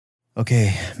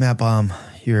Okay, Matt Baum,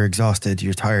 you're exhausted,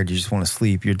 you're tired, you just want to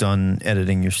sleep, you're done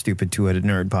editing your stupid two-headed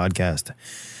nerd podcast.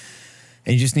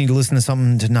 And you just need to listen to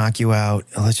something to knock you out.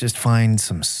 Let's just find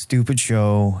some stupid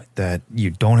show that you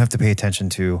don't have to pay attention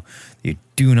to, you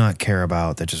do not care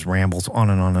about, that just rambles on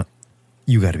and on.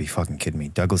 You got to be fucking kidding me.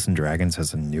 Douglas and Dragons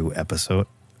has a new episode.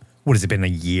 What has it been, a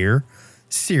year?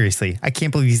 Seriously, I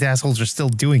can't believe these assholes are still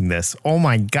doing this. Oh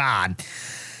my God.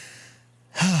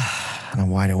 I'm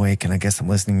wide awake, and I guess I'm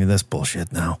listening to this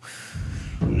bullshit now.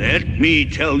 Let me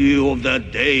tell you of the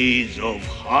days of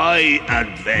high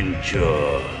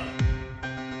adventure.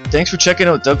 Thanks for checking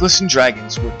out Douglas and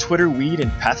Dragons, where Twitter, weed, and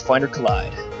Pathfinder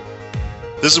collide.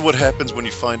 This is what happens when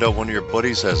you find out one of your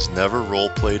buddies has never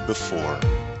roleplayed before.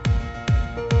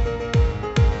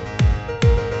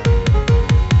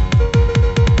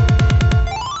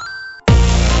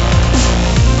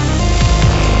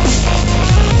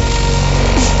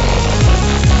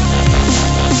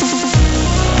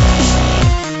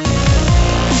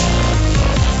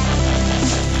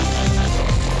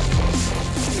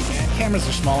 Cameras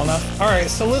are small enough. All right,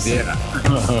 so listen.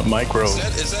 Yeah. Micro.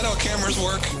 Is that how cameras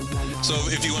work? So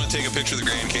if you want to take a picture of the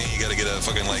Grand Canyon, you got to get a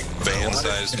fucking like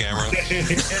van-sized camera.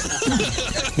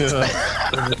 There's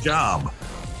a job.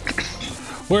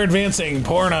 We're advancing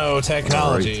porno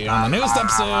technology on the newest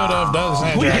episode of Doug's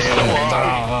and Dragons.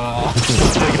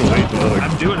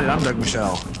 I'm doing it. I'm Doug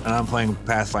Michelle, and I'm playing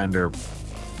Pathfinder.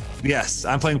 Yes,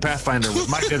 I'm playing Pathfinder with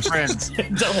my good friends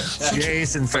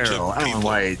Jason Farrell, Alan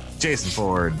White, Jason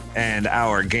Ford, and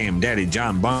our game daddy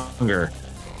John Bunger.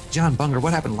 John Bunger,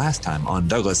 what happened last time on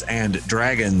Douglas and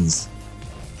Dragons?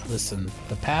 Listen,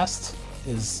 the past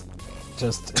is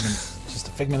just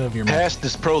a figment of your mind. Past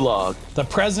is prologue. The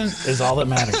present is all that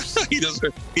matters. He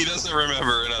doesn't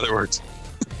remember, in other words.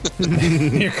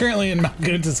 You're currently in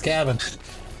Malgunta's cabin.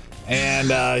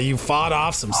 And you fought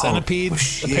off some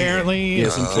centipedes, apparently,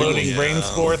 some floating brain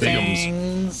spore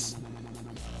things.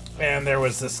 And there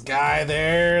was this guy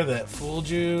there that fooled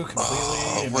you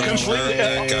completely.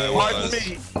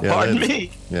 Pardon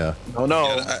me. Yeah. Oh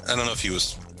no. Yeah, I don't know if he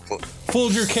was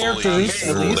Fooled your characters,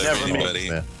 at least. Anybody.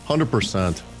 Yeah.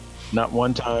 100%. Not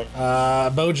one time.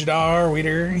 Bojadar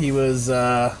Weeder, he was,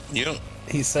 You know,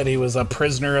 he said he was a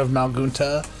prisoner of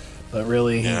Malgunta, but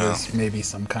really he was maybe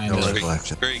some kind of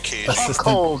very cagey. assistant.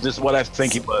 Cold is what I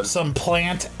think he was. Some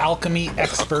plant alchemy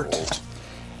expert.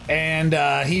 And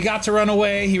he got to run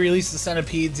away. He released the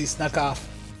centipedes. He snuck off.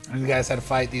 And you guys had to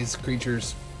fight these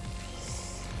creatures.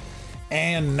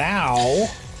 And now,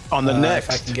 On the next.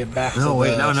 if I can get back to No,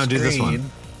 wait, the no, do this one.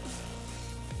 screen.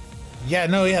 Yeah,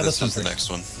 no, yeah, This this is one's the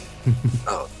first. next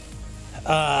one.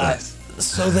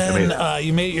 So then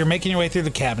you're making your way through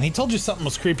the cabin. He told you something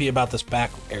was creepy about this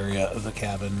back area of the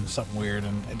cabin, something weird,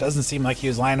 and it doesn't seem like he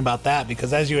was lying about that,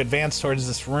 because as you advance towards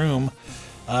this room,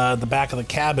 the back of the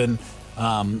cabin,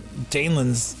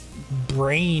 Danelin's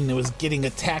brain was getting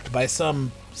attacked by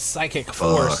some psychic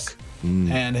force,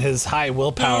 and his high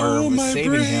willpower was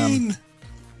saving him.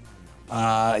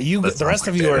 The rest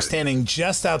of you are standing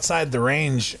just outside the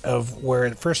range of where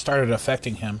it first started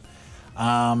affecting him.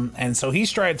 And so he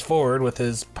strides forward with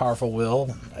his powerful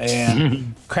will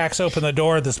and cracks open the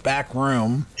door of this back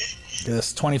room,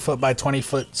 this 20-foot by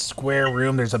 20-foot square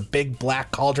room. There's a big black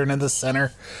cauldron in the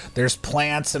center. There's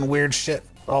plants and weird shit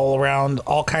all around,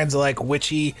 all kinds of like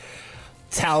witchy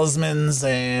talismans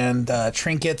and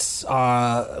trinkets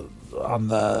on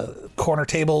the corner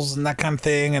tables and that kind of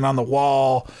thing, and on the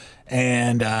wall,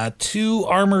 and two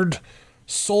armored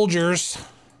soldiers.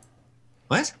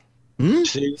 What?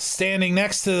 Standing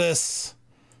next to this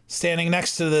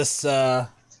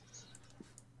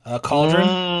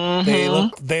cauldron.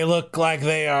 They look like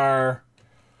they are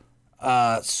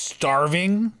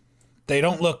starving. They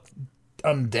don't look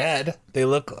undead. They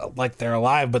look like they're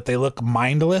alive, but they look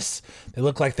mindless. They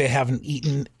look like they haven't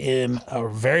eaten in a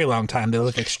very long time. They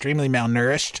look extremely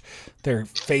malnourished. Their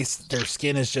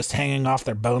skin is just hanging off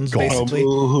their bones, basically.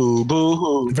 Boo-hoo,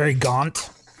 boo-hoo. Very gaunt.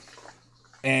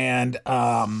 And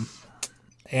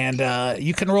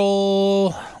you can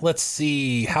roll, let's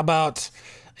see, how about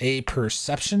a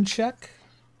perception check?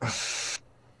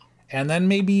 And then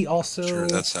maybe also... Sure,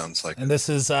 that sounds like... And this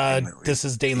is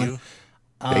Daneland.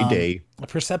 Day. A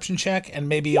perception check, and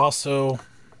maybe also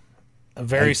a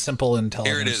very simple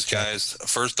intelligence Here it is, check. guys.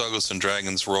 First Douglas and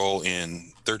Dragons roll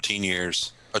in 13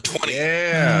 years. A 20.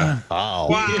 Yeah. Wow.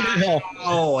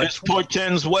 Wow. This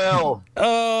portends well.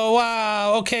 Oh,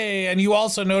 wow. Okay. And you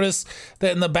also notice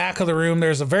that in the back of the room,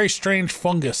 there's a very strange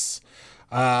fungus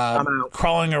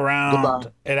crawling around.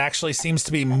 Goodbye. It actually seems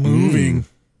to be moving.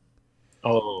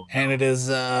 Oh, and it is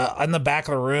in the back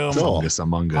of the room Among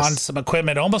on Us. some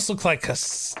equipment. It almost looks like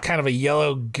kind of a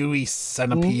yellow gooey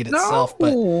centipede itself, but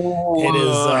it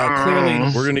is clearly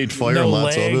We're gonna need fire no and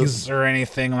lots of legs it. or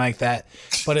anything like that.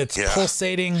 But it's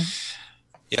pulsating.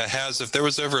 Yeah, if there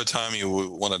was ever a time you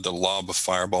wanted to lob a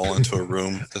fireball into a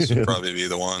room, this would probably be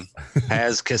the one.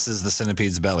 Has kisses the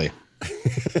centipede's belly.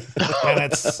 And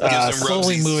it's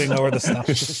slowly rubsies. moving over the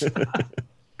stuff.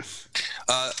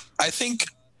 I think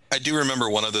I do remember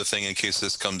one other thing in case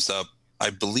this comes up. I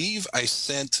believe I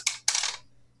sent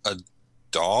a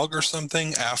dog or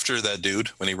something after that dude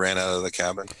when he ran out of the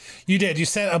cabin. You did. You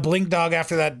sent a blink dog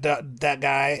after that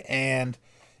guy, and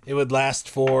it would last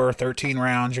for 13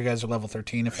 rounds. You guys are level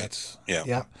 13 if that's...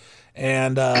 Yeah.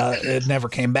 And it never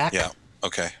came back. Yeah.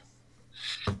 Okay.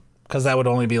 Because that would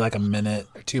only be like a minute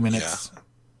or 2 minutes.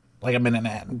 Like a minute and a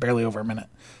half, barely over a minute.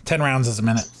 10 rounds is a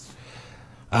minute.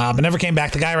 But never came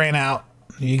back. The guy ran out.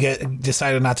 You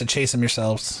decided not to chase him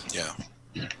yourselves. Yeah.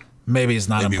 Maybe it's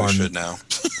not Maybe we important. should now.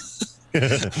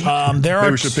 There are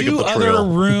we should pick up two the other trail.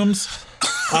 rooms.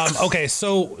 Okay,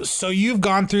 so you've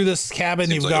gone through this cabin.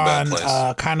 Seems You've like a bad gone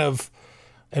place. kind of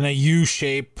in a U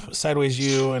shape, sideways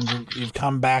U, and you've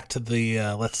come back to the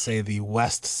let's say the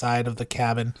west side of the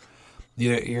cabin.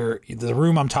 The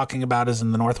room I'm talking about is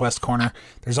in the northwest corner.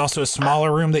 There's also a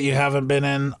smaller room that you haven't been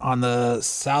in on the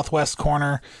southwest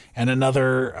corner, and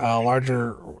another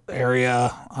larger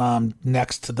area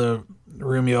next to the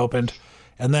room you opened,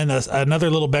 and then another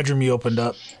little bedroom you opened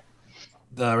up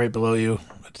right below you.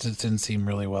 It didn't seem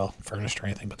really well furnished or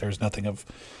anything, but there's nothing of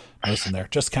notice in there.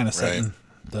 Just kind of setting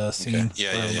the scene for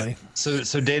everybody. So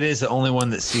Data is the only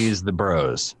one that sees the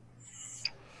bros.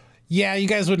 Yeah, you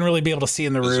guys wouldn't really be able to see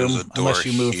in the There's room a door unless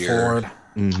you move here. forward.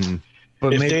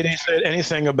 But if maybe, they said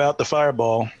anything about the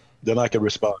fireball, then I could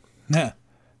respond. Yeah.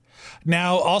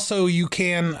 Now, also, you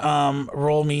can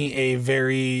roll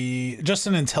me just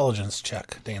an intelligence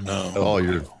check, Dan. Oh,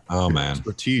 your oh man,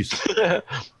 expertise.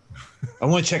 I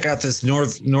want to check out this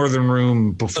northern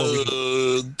room before we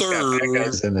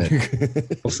guys in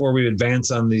it. Before we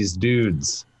advance on these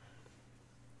dudes.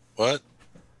 What?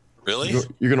 Really?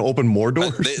 You're gonna open more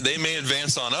doors. They may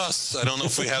advance on us. I don't know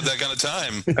if we have that kind of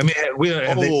time. I mean,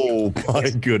 My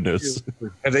goodness.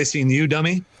 have they seen you,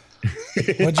 dummy?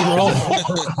 What'd you roll?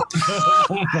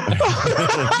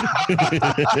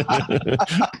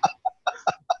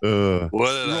 What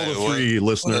did I? Roll a 3,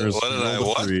 listeners. What did I? Roll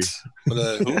a What? 3.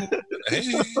 Who?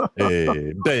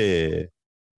 Hey. Hey.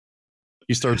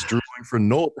 He starts drooling for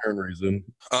no apparent reason.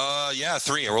 Yeah,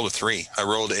 3. I rolled a 3. I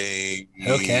rolled a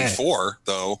Okay. 4,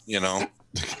 though.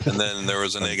 And then there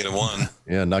was a -1.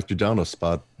 Yeah, knocked you down a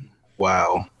spot.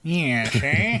 Wow. Yeah,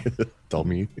 okay.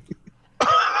 Dummy.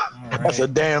 That's a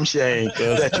damn shame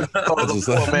that you called That's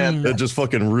the poor man. That just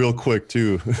fucking real quick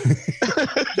too.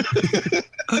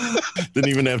 Didn't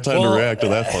even have time Well, to react to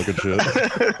that fucking shit.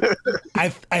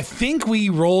 I think we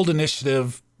rolled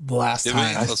initiative last Did we?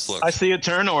 time. Let's look. I see a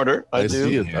turn order. I do.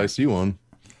 see it. I see one.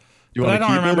 You But want I to don't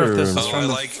keep remember it, if or- this is Oh, from I the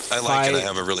like it. fight. I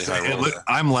have a really high roll. there.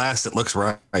 I'm last. It looks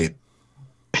right.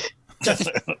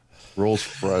 rolls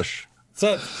fresh.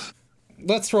 So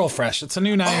let's roll fresh. It's a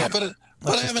new night. But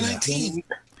I have a 19.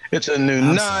 It's a new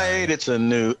I'm night. sorry. It's a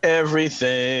new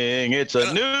everything. It's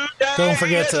a new day. Don't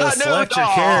forget It's to a new select your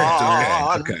dawn.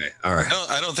 character. Okay. All right.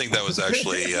 I don't think that was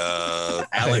actually.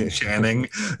 Alan Channing.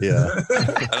 Yeah.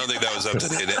 I don't think that was up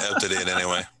to date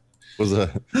anyway. Was that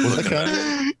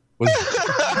kind? Was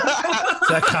Is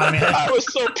that Kanye? I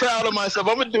was so proud of myself.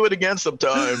 I'm gonna do it again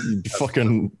sometime.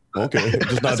 fucking okay?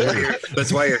 Just not there.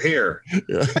 That's why you're here.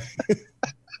 Yeah.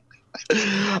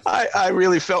 I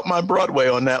really felt my Broadway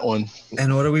on that one.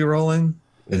 And what are we rolling?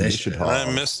 Initiative.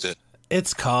 I missed it.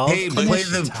 It's called. Hey, play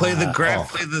the Oh,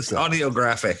 play this audio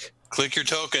graphic. Click your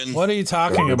token. What are you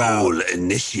talking about?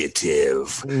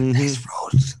 Initiative. Nice roll.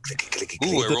 Clicky, clicky,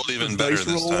 clicky. Ooh, I rolled even better Dice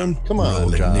this rolling? time. Come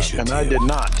on, John. initiative. And I did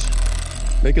not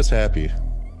Make us happy.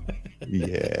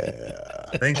 Yeah.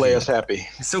 Thank play you. us happy.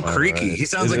 He's so creaky. right. He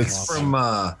sounds like It's- he's from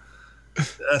a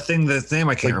thing. The name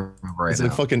I can't remember right It's now.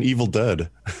 like fucking Evil Dead.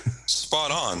 Spot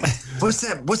on. What's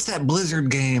that Blizzard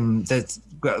game that's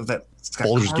got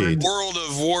Baldur's cards? Gate. World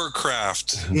of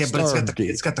Warcraft. Yeah, but Stargate.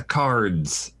 it's got the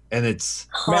cards and it's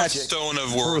Hearthstone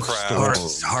of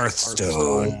Warcraft.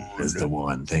 Hearthstone is the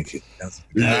one. Thank you.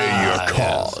 Lay your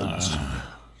cards.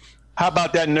 How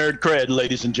about that nerd cred,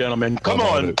 ladies and gentlemen? Come How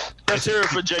about on. it? Let's hear it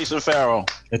for Jason Farrell.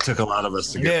 It took a lot of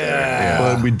us to get Yeah.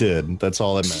 But we did. That's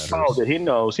all that matters. Oh, that he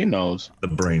knows. He knows. there.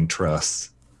 The brain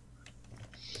trust.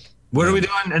 What are we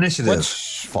doing? Initiative.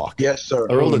 Fuck. Yes, sir.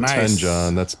 I rolled a nice. 10,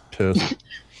 John. That's pissed.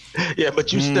 Yeah,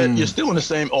 but you're still in the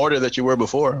same order that you were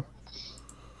before.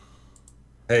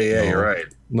 Hey, yeah, No. you're right.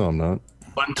 No, I'm not.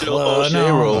 Until Well, O'Shea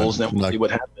no. rolls, then we'll Not- see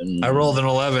what happens. I rolled an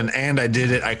 11 and I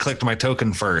did it. I clicked my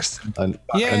token first. I knocked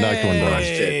one down.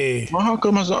 Yay! Well, how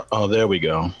come oh, there we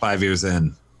go. 5 years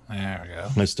in. There we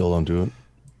go. I still don't do it.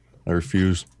 I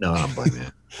refuse. No, I don't blame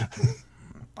you.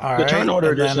 All The right, turn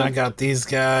order and then doesn't- I got these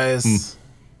guys.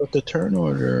 But the turn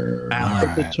order. Alan.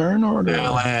 But the turn order.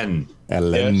 Alan,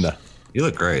 Ellen. Yes. you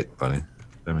look great, buddy. Did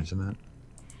I mention that?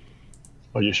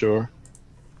 Are you sure?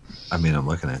 I mean, I'm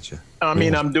looking at you. I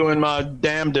mean, I'm doing my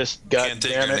damnedest. God Can't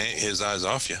take damn your it! his eyes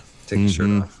off you. Take your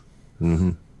shirt off.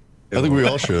 I think we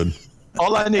all should.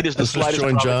 All I need is the Let's just slightest.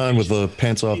 join John with the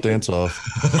pants off, dance off.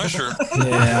 My shirt.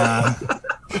 Yeah.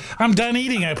 I'm done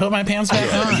eating. I put my pants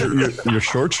back on. Your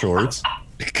short shorts.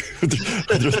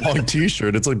 The long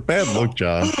t-shirt. It's like bad look,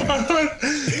 John.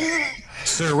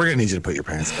 Sir, we're gonna need you to put your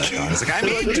pants back on. It's like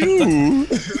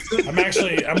I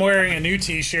mean, I'm wearing a new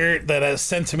T-shirt that is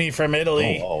sent to me from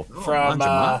Italy from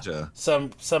Mangia.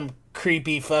 some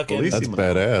creepy fucking That's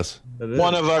badass.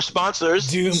 One of our sponsors.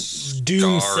 Doom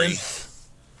Sorry. synth,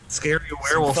 scary some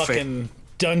werewolf face. fucking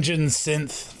dungeon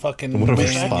synth, fucking One of our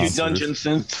band. Thank you, sponsors. Dungeon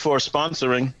Synth, for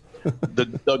sponsoring the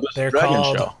Douglas They're Dragon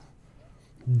called Show.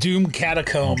 Doom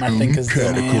Catacomb, I think is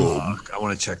the name. I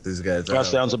want to check these guys That out.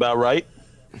 sounds about right.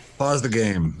 Pause the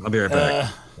game. I'll be right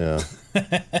back. Yeah.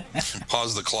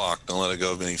 Pause the clock. Don't let it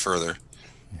go any further.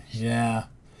 Yeah.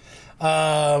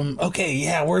 Okay,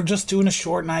 yeah, we're just doing a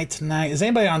short night tonight. Is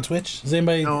anybody on Twitch? Is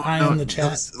anybody in the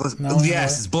chat? No?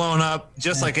 Yes, it's blown up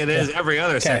just like it is every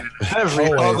other Okay. Saturday. Every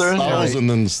Always.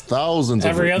 other Thousands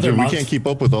Every of other Dude, we month. can't keep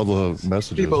up with all the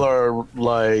messages. people are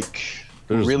like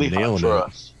They're just really hot nailing for it.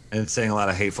 us. And it's saying a lot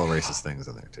of hateful, racist things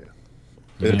in there too.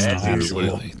 It's Yeah, dude,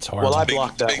 absolutely. It's hard. Well, I Big,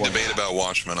 blocked that big one. debate about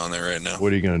Watchmen on there right now.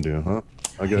 What are you gonna do, huh?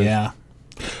 I guess. Yeah.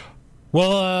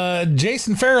 Well,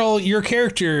 Jason Farrell, your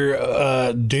character,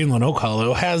 Dalen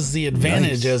Oakhollow, has the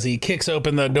advantage as he kicks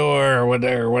open the door or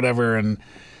whatever, and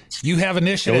you have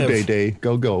initiative. Go Day.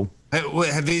 Go. Hey,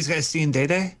 wait, have these guys seen Day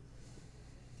Day?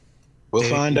 We'll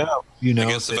find out. You know,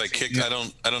 I guess if I kicked, I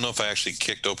don't know if I actually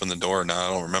kicked open the door or not. I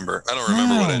don't remember. I don't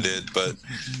remember what I did, but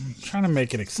I'm trying to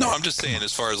make it exciting. no, I'm just saying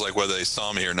as far as like whether they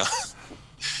saw me or not,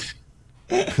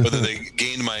 whether they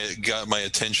got my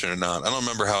attention or not. I don't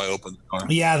remember how I opened the door.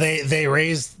 Yeah, they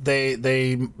raised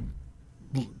they're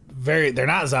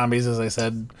not zombies as I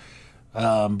said,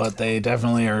 but they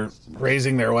definitely are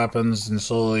raising their weapons and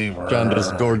slowly. John,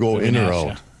 does the door go in or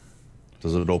Gotcha. out?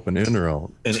 Does it open in or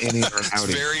out? an innie or an It's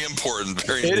outie. very important.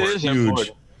 Very It important. is Huge. important.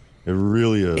 It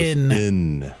really is.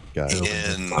 In. Guys.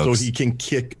 In. So he can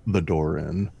kick the door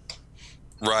in.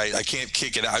 Right, I can't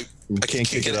kick it out. I can can't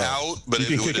kick it out, but You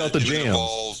can it kick would, out the it would jam,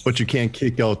 involve but you can't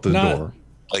kick out the Not- door.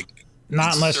 like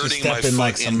Not unless you inserting my step in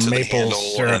like foot some into the maple handle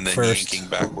syrup and then first. yanking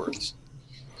backwards.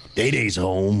 Day-Day's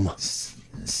home.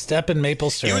 Step in maple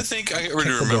You syrup. would think I already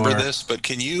Kick the remember door. this, but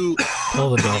can you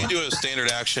Pull the door. do a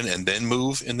standard action and then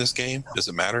move in this game? Does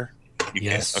it matter? You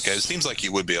Yes. Can. Okay, it seems like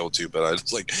you would be able to, but I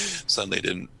just like suddenly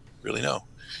didn't really know.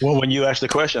 Well, when you asked the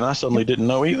question, I suddenly didn't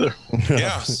know either.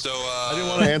 Yeah, so I didn't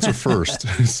want to answer first.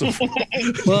 So,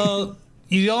 Well,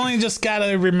 you only just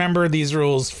gotta remember these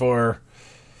rules for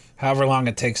however long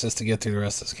it takes us to get through the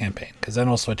rest of this campaign, because then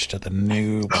we'll switch to the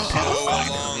new.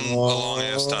 a long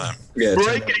ass time. Yeah,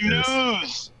 Breaking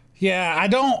news! Yeah, I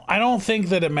don't think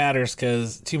that it matters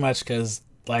too much because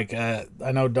like I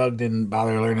know Doug didn't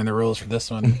bother learning the rules for this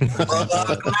one. He didn't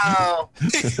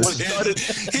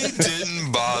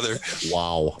bother.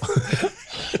 wow.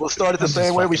 We'll start it the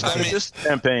same way we I started mean- this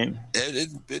campaign.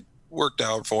 It worked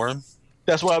out for him.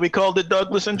 That's why we called it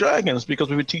Douglas and Dragons, because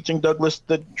we were teaching Douglas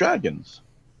the dragons.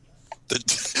 The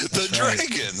right.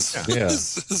 dragons. Yeah.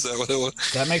 Is that what it was?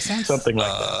 That makes sense. Something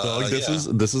like that. Doug,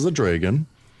 Yeah. this is a dragon.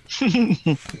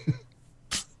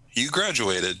 You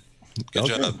graduated. Good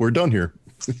Okay, job. we're done here.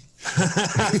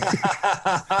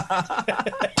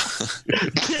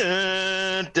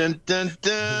 Dun, dun, dun,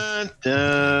 dun,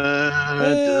 dun.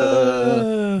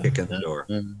 kick in the door.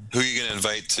 Who are you going to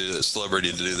invite to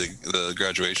celebrity to do the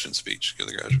graduation speech? Give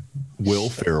the graduation. Will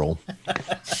Ferrell.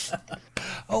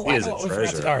 Oh, He is a we forgot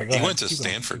treasure. All right, go He ahead. went to Keep going,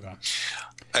 Stanford. keep going.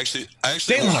 I actually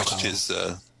Dalen watched Oakhollow. his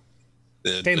the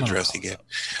Dalen dress he Oakhollow. gave.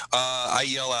 I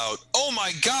yell out, "Oh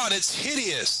my God, it's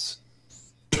hideous!"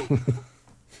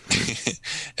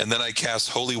 And then I cast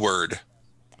Holy Word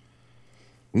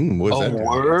What is A that?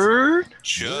 word?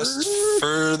 just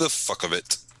for the fuck of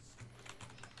it.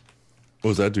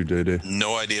 What does that do, Day-Day?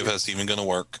 No idea if that's even going to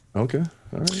work. Okay.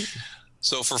 All right.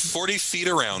 So for 40 feet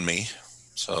around me,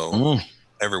 so Mm.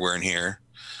 everywhere in here,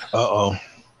 Uh-oh.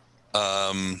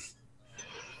 um,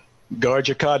 Guard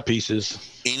your cod pieces.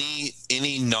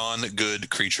 any non-good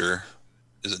creature,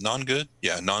 is it non-good?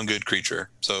 Yeah, non-good creature.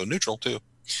 So neutral too.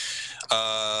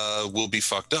 will be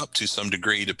fucked up to some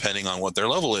degree depending on what their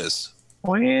level is.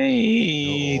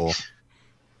 Wait. Oh.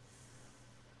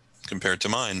 Compared to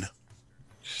mine.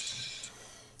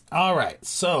 All right,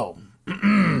 so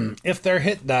if their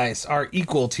hit dice are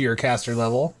equal to your caster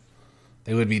level,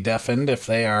 they would be deafened. If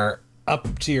they are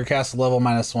up to your caster level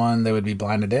 -1, they would be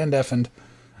blinded and deafened.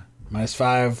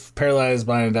 -5, paralyzed,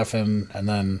 blinded, deafened, and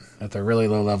then if they're really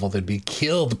low level, they'd be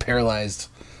killed, paralyzed,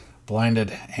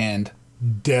 blinded, and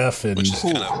deafened. Which is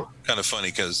kind of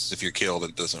funny because if you're killed,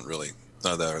 it doesn't really,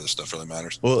 none of that other stuff really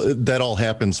matters. Well, that all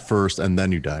happens first, and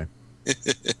then you die.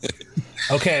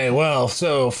 Okay, well,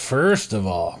 so first of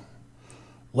all,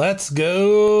 let's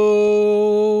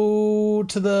go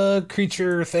to the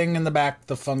creature thing in the back,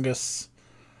 the fungus,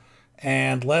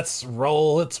 and let's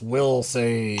roll its will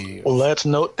save. Well, let's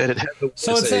note that it has a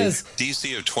So it says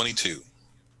DC of 22.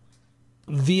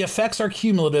 the effects are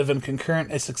cumulative and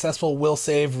concurrent. A successful will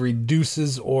save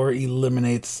reduces or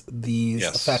eliminates these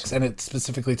effects, and it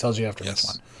specifically tells you after which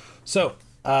one. So,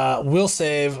 will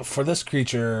save for this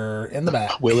creature in the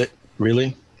back. Will it?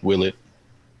 Really? Will it?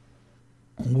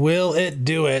 Will it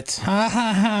do it?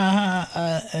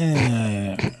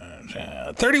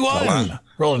 31. Wow.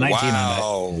 Roll a 19 on that.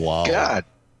 Wow. God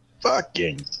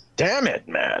fucking damn it,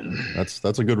 man.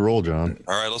 That's a good roll, John.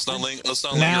 All right, let's not linger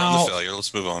on Now- the failure.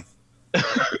 Let's move on.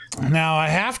 Now I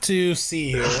have to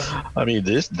see here. I mean,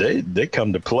 they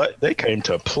come to play. They came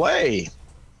to play.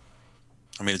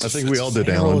 I mean, I think we all did,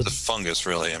 Alan. Alan. It's a fungus,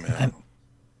 really. I mean,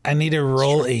 I need to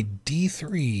roll a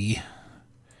D3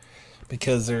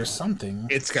 because there's something.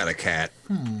 It's got a cat.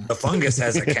 The fungus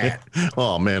has a cat.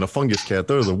 Oh man, a fungus cat.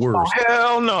 They're the worst.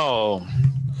 Hell no.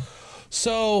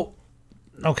 So,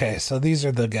 okay, so these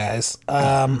are the guys.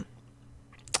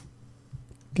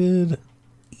 Good,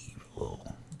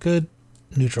 evil, good,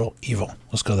 neutral, evil.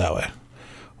 Let's go that way.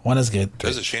 One is good.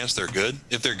 there's a chance they're good.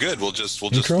 If they're good, we'll just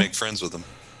Neutral? make friends with them.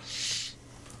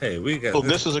 Hey, we got. Well,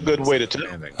 this is a good way to tell.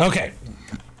 Okay.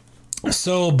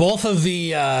 So both of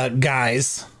the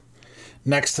guys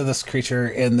next to this creature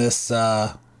in this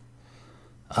standing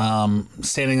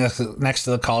next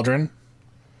to the cauldron,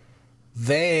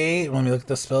 let me look at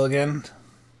the spell again.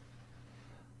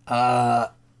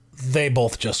 They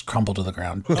both just crumble to the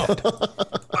ground.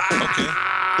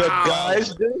 The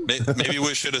guys did? Maybe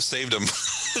we should have saved them.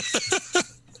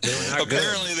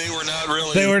 Apparently, they were not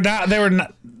really. They were not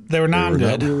good. Not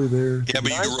really there. Yeah,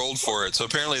 but you rolled for it, so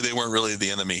apparently they weren't really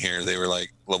the enemy here. They were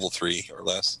like level 3 or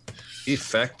less.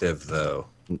 Effective though.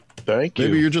 Thank you.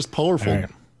 Maybe you're just powerful, All right.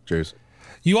 Jason.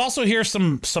 You also hear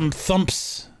some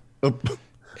thumps Oh,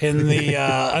 in the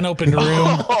unopened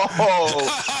room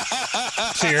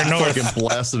Oh, to your north. fucking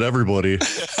blasted everybody.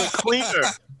 the cleaner,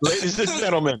 ladies and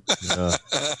gentlemen. Yeah.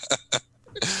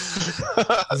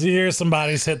 As you hear some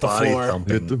bodies hit the floor.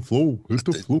 Hit the floor. Hit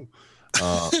the floor.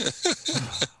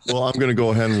 Well, I'm gonna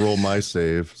go ahead and roll my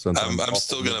save since I'm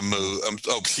still gonna move.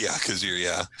 Because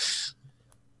you're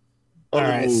All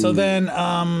right. So then,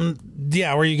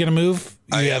 were you gonna move?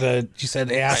 You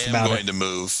said I ask am about going it. to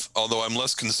move, although I'm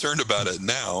less concerned about it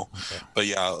now. Okay. But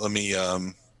yeah, let me.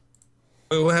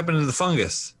 Wait, what happened to the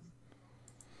fungus?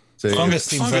 Save. Fungus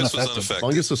seems Fungus was unaffected. unaffected.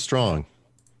 Fungus is strong.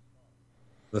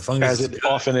 The fungus As it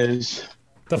often is.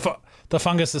 The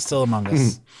fungus is still among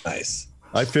us. nice.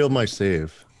 I failed my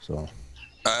save, so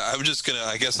I'm just gonna.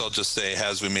 I guess I'll just say,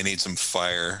 we may need some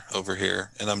fire over here,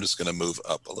 and I'm just gonna move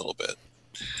up a little bit.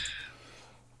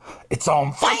 It's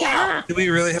on fire. Do we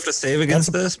really have to save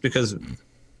against this? Because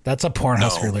That's a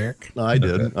Pornhusker lyric. I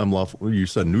did. I'm lawful. You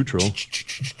said neutral,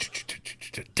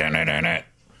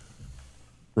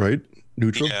 right?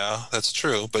 Neutral. Yeah, that's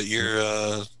true. But you're.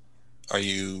 Are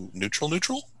you neutral?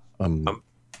 Neutral?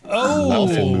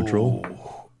 Lawful neutral.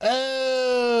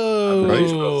 Oh, Right?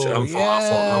 I'm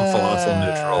falafel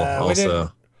neutral.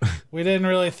 Also, we didn't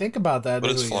really think about that. But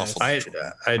Did it's we, guys?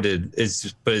 falafel. I did.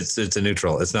 It's a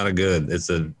neutral. It's not a good.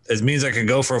 It means I could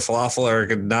go for a falafel or I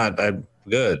could not. I'm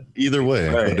good. Either way,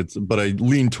 Right. but I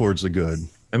lean towards the good.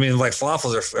 I mean, like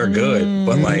falafels are good,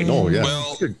 but like Oh yeah.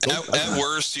 Well, at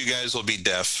worst, you guys will be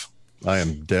deaf. I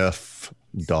am deaf,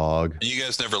 dog. And you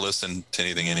guys never listen to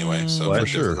anything anyway, so For that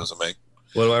sure. difference doesn't make.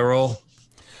 what do I roll?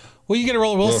 Well, you get a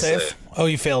roll. Will Will save. save. Oh,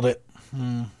 you failed it.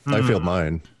 I failed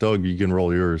mine. Doug, you can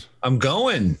roll yours. I'm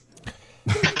going.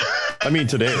 I mean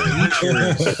today.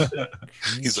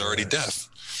 He's already deaf.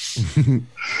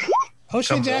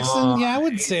 O'Shea Jackson. Yeah,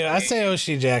 I'd say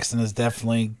O'Shea Jackson is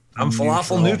definitely. I'm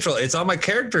falafel neutral. It's on my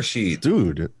character sheet.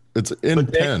 Dude, it's in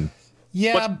pen.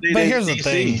 Yeah, But they but did here's the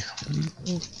DC.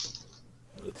 thing.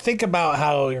 think about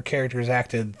how your character's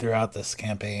acted throughout this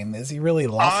campaign. Is he really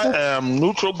lawful? I am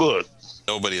neutral good.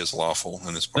 Nobody is lawful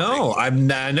in this party. No, I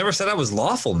never said I was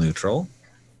lawful neutral.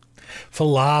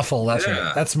 Falafel. That's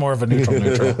right. That's more of a neutral.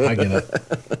 I get it.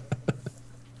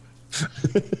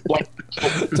 What?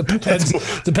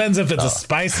 Depends if it's a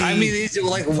spicy. I mean,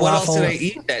 like, what else did I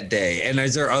eat that day? And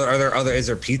is there is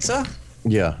there pizza?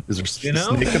 Yeah. Is there snake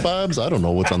kebabs? I don't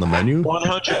know what's on the menu.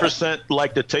 100%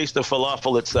 like the taste of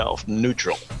falafel itself.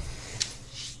 Neutral.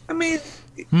 I mean,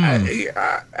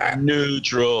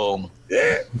 neutral.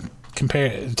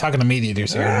 Talking to meat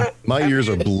eaters here. My ears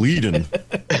are bleeding. I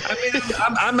mean,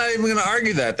 I'm not even going to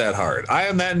argue that hard. I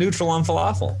am that neutral on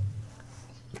falafel.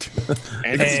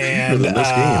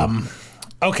 And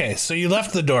okay, so you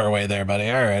left the doorway there, buddy.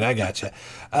 All right, I got you.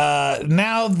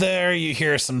 Now there you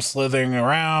hear some slithering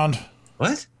around.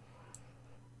 What?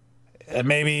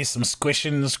 Maybe some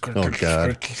squishing. Oh,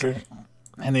 God.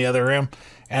 In the other room.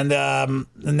 And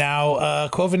now,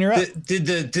 Quoven, you're up. Did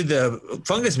the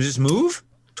fungus just move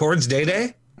towards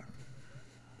Day?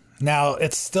 Now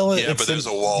it's still but there's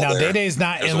a wall. Now there. Day-Day's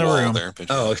not There's in a the wall room. there.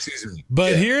 Oh, excuse me.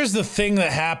 But here's the thing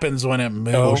that happens when it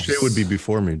moves. O'Shea would be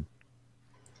before me.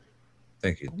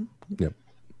 Thank you. Yep.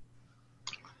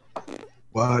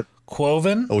 What?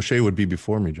 Quoven? O'Shea would be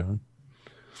before me, John.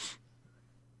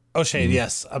 O'Shea,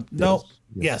 yes. No,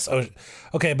 yes.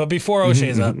 Okay, but before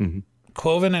O'Shea's up,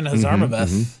 Quoven and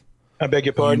Hazarmaveth. I beg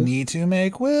your pardon? You need to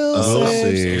make will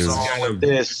saves.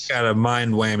 This Got a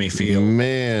mind whammy feel.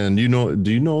 Man, do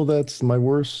you know that's my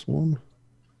worst one?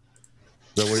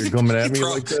 Is that why you're coming at me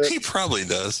like that? He probably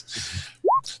does.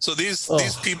 So these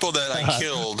people that I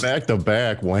killed back to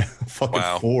back,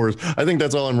 fucking fours. I think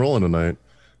that's all I'm rolling tonight.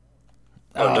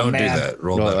 Oh, don't do that.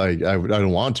 Roll No, that. I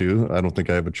don't want to. I don't think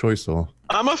I have a choice though.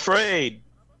 I'm afraid.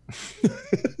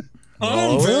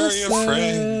 I'm very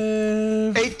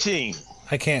afraid. 18.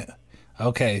 I can't.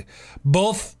 Okay.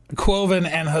 Both Quoven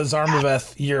and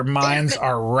Hazarmaveth, your minds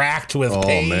are racked with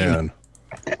pain. Oh, man.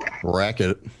 Rack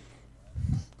it.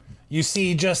 You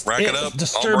see just Rack it up.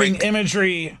 disturbing I'll break.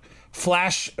 imagery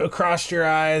flash across your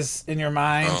eyes in your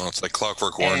mind. Oh, it's like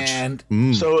Clockwork Orange.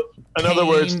 And So, in other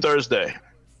words, Pain. Thursday.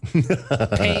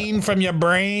 pain from your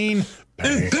brain.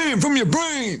 Pain from your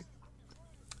brain.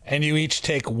 And you each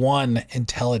take 1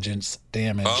 intelligence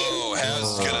damage. Oh,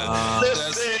 Haz gonna.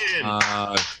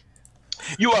 Listen,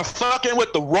 you are fucking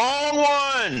with the wrong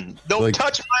one. Don't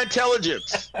touch my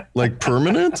intelligence. Like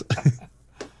permanent?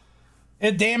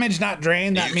 It damage, not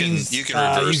drain. That means you can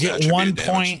reverse you get attribute 1 damage.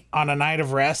 point on a night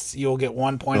of rest. You'll get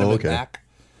 1 point of it back.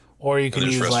 Or you can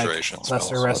There's use restoration like lesser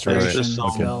spells. restoration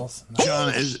Right. spells.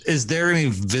 John, is there any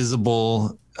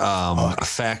visible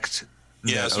effect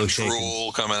Yeah, that some O'Shea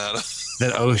drool coming out of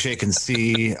that O'Shea can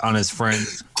see on his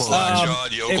friends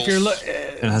jawed yokels. If you're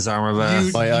and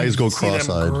Hazarmaveth? My eyes go see them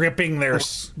cross-eyed. gripping their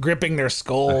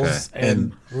skulls Okay.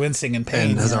 and wincing in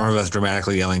pain. And Hazarmaveth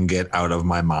dramatically yelling, "Get out of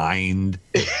my mind!"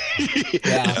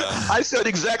 I said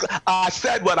exactly. I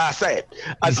said what I said.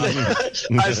 I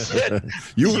said.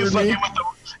 You you're heard fucking me?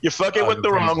 you're fucking with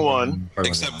the wrong one.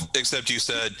 Except you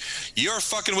said you're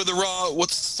fucking with the raw.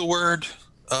 What's the word?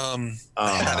 I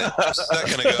had it just a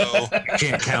second ago. You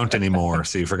can't count anymore,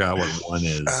 so you forgot what 1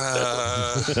 is.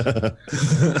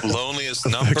 Loneliest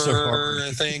number,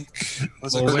 I think.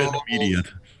 What's it called? Immediate.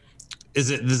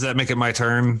 Does that make it my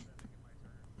turn?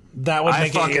 That would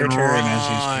make it your turn as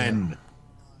you run.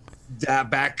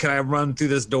 Back. Can I run through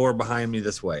this door behind me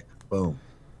this way? Boom.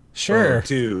 Sure. 1,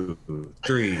 2,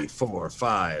 3, 4,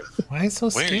 5. Why are you so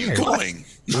Where are scared? you going?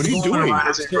 What are you doing?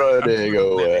 Running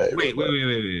away. Wait.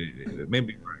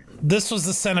 Maybe. This was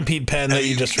the centipede pen that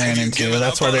you just ran Have you into. given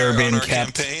That's up why they on were our- being on our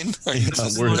kept. campaign? Are you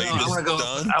just, we're- are you I just want to go.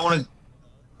 done?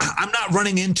 I'm not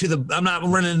running into the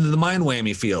mind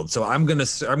whammy field. So I'm gonna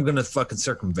fucking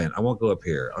circumvent. I won't go up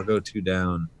here. I'll go 2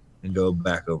 down and go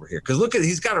back over here. Because look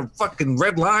he's got a fucking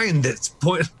red line that's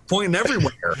pointing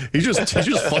everywhere. He's just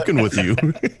fucking with you.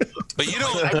 But you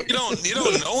don't know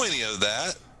any of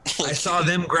that. I saw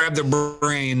them grab the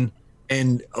brain,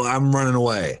 and I'm running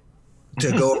away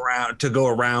to go around.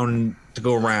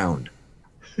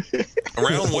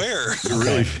 Around where?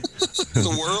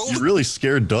 The world? You really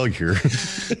scared Doug here.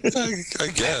 I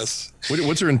guess.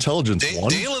 What's your intelligence? 1?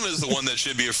 Dalen is the one that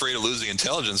should be afraid of losing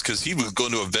intelligence because he would go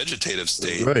into a vegetative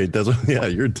state. Right. That's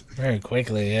you're. Very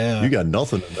quickly, yeah. You got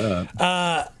nothing in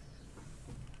that.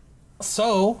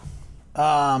 So,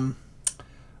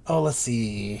 let's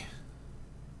see.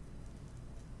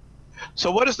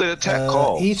 So what is the attack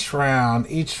called? Each round.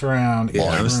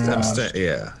 Yeah.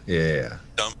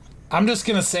 I'm just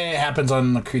gonna say it happens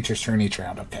on the creature's turn each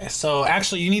round. Okay. So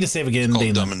actually, you need to save again, Called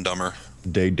Dana. Dumb and Dumber.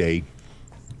 Day.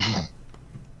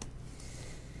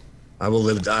 I will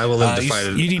live to fight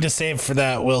it. You need to save for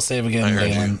that. We'll save again,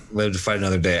 Dalen. Live to fight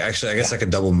another day. Actually, I guess I could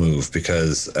double move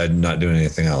because I'm not doing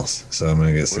anything else. So I'm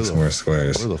gonna get 6 more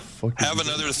squares. Where the fuck? Have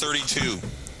another 32.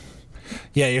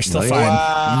 Yeah, you're still Nice. fine.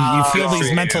 Wow. You feel Good these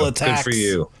for mental you. attacks. Good for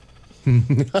you.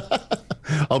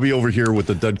 I'll be over here with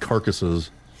the dead carcasses.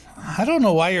 I don't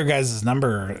know why your guys'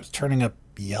 number is turning up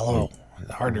yellow.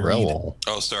 Hard to read. Rel.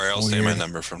 Oh, sorry. I'll say my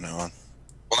number from now on.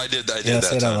 Well, I did Yeah, that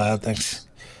say it out time. loud. Thanks.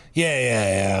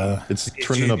 Yeah. It's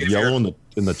turning up yellow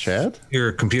in the chat.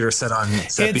 Your computer set on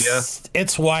sepia.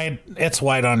 It's white. It's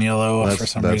white on yellow for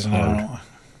some reason. I don't know.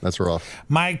 That's rough.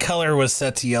 My color was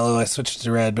set to yellow. I switched it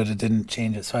to red, but it didn't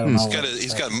change it, so I don't know.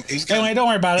 He's got. Anyway, don't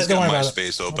worry about it. He's Don't got worry about it.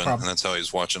 MySpace No open, problem. and that's how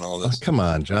he's watching all this. Come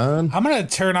on, John. I'm going to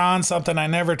turn on something I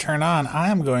never turn on.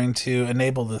 I'm going to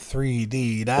enable the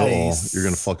 3D Oh, dice. you're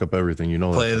gonna fuck up everything. You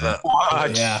know Play that.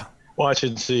 the Yeah. Watch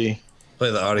and see.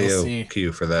 play the audio We'll see.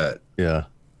 cue for that. Yeah.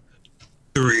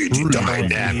 3D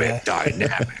dynamic.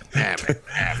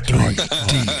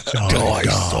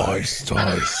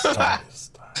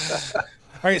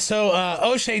 All right, so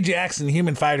O'Shea Jackson,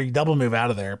 human fighter, you double move out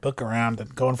of there, book around,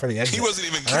 and going for the exit. He wasn't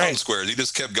even All counting right. squares. He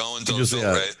just kept going until it Just, felt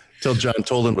yeah, right. till John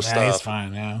told him to Yeah, he's stop.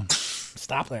 fine. Yeah,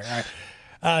 stop there.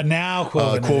 All right. Now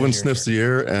Quoven. Quoven sniffs the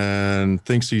air and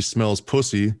thinks he smells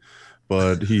pussy,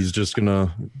 but he's just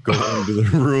gonna go into the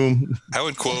room. How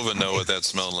would Quoven know what that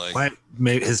smelled like? Why,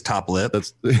 maybe his top lip.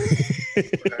 That's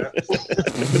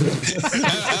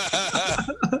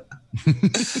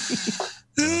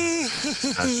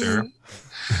Not sure.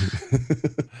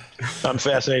 I'm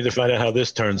fascinated to find out how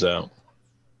this turns out.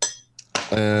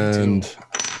 and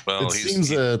Well, it seems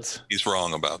that he's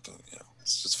wrong about the. You know,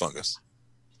 it's just fungus.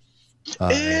 Ew.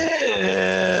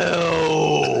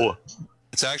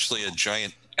 It's actually a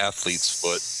giant athlete's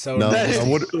foot. So now, nice.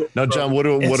 John, what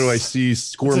do I see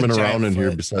squirming it's a around giant in here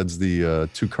foot. besides the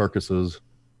 2 carcasses?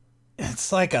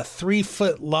 It's like a 3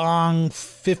 foot long,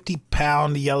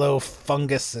 50-pound yellow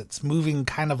fungus that's moving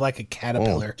kind of like a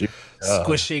caterpillar, dear God.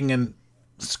 squishing and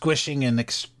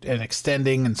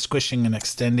extending and squishing and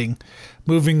extending,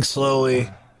 moving slowly.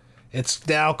 It's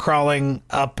now crawling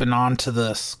up and onto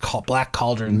the black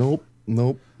cauldron. Nope.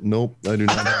 I do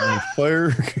not have any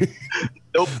fire.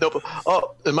 Nope.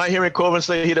 Oh, am I hearing Corbin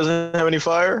say he doesn't have any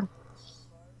fire?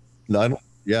 No, I don't.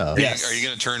 Yeah. Yes. Are you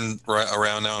going to turn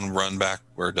around now and run back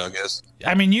where Doug is?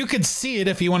 I mean, you could see it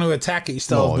if you want to attack it. You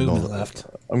still have No, movement left.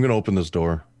 I'm gonna open this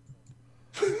door.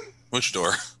 Which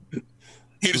door? You're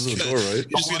This just is a gonna, door, right?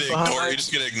 you're just gonna ignore. You're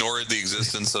just gonna ignore the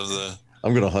existence of the.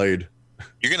 I'm gonna hide.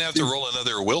 You're gonna have to roll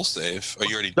another will save. Oh,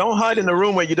 you already. Don't hide in the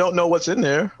room where you don't know what's in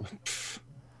there.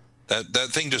 That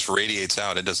thing just radiates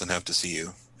out. It doesn't have to see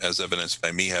you, as evidenced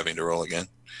by me having to roll again.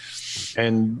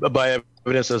 And by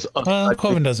evidence, as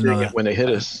Quoven doesn't know that. when they hit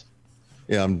us.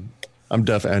 Yeah, I'm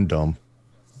deaf and dumb.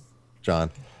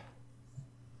 John,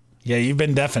 Yeah, you've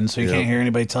been deafened, so you Yeah. can't hear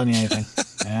anybody telling you anything.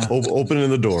 Yeah. opening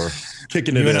the door,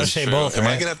 kicking it You and in. O'Shea True. both, Am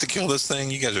I right? gonna have to kill this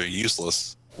thing? You guys are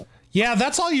useless. Yeah,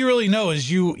 that's all you really know is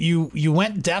you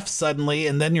went deaf suddenly,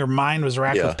 and then your mind was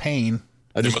racked Yeah. with pain.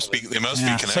 I They just must be. They must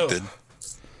Yeah, be connected.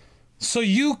 So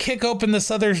you kick open this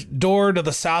other door to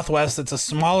the southwest. It's a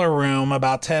smaller room,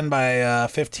 about 10 by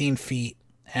 15 feet,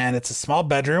 and it's a small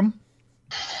bedroom.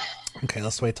 Okay,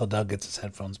 let's wait till Doug gets his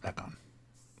headphones back on.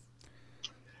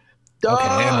 Okay,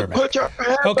 and we're back. Put your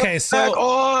head Okay, back so-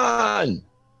 on.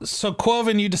 So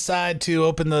Quoven, you decide to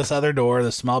open this other door,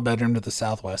 the small bedroom to the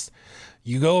southwest.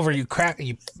 You go over, you crack,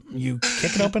 you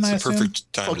kick it open. I It's the assume.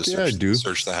 perfect time Fuck to yeah, I do.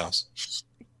 search the house.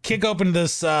 Kick open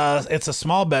this. It's a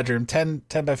small bedroom, 10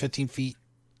 by 15 feet.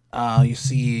 You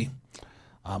see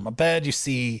a bed. You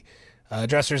see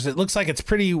dressers. It looks like it's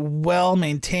pretty well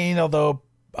maintained, although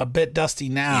a bit dusty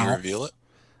Can you now. reveal it?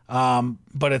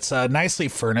 But it's nicely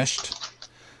furnished.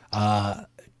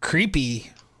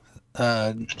 Creepy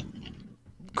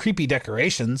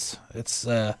decorations. It's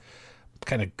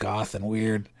kind of goth and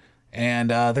weird. And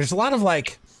there's a lot of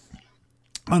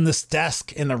on this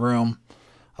desk in the room,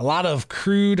 a lot of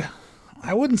crude,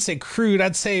 I wouldn't say crude,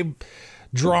 I'd say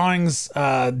drawings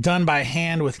done by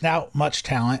hand without much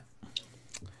talent.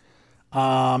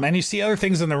 And you see other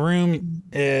things in the room.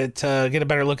 To get a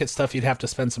better look at stuff, you'd have to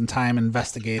spend some time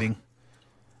investigating.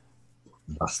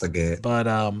 Investigate. But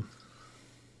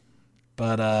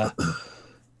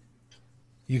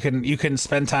you can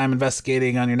spend time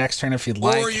investigating on your next turn if you'd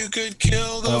like. Or you could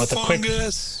kill the with a quick-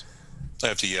 fungus. I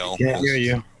have to yell. Can't hear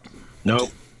you. Nope.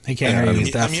 He can't hear you.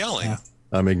 He's deaf. I'm yelling. Yeah.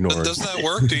 I'm ignoring. Doesn't that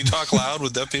work? Do you talk loud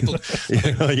with deaf people?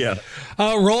 Yeah.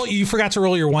 Roll. You forgot to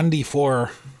roll your 1d4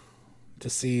 to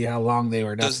see how long they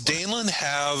were deaf. Does Danelin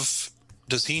have?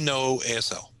 Does he know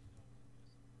ASL?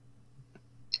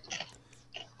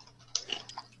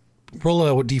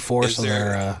 roll a d4 Is so there-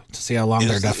 they're to see how long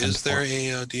they're deafened. Is there for.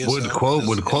 a DSO? Would in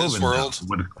Quoven this know? world?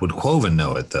 Would Quoven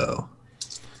know it though?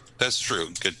 That's true.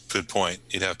 Good point.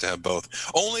 You'd have to have both.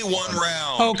 Only one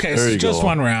round. Okay, There so you just go.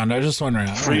 one round. Just one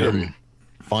round. Freedom.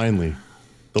 Finally,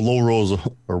 the low rolls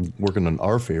are working in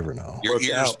our favor now. Your Work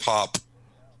ears out. pop.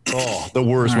 Oh, the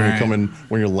worst when Alright.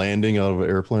 when you're landing out of an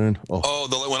airplane. Oh,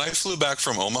 Oh, when I flew back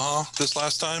from Omaha this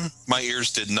last time, my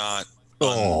ears did not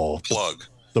Oh. plug.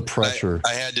 the pressure.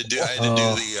 I had to do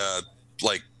the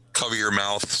like cover your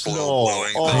mouth slow No. blowing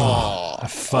thing. Oh, I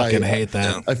fucking hate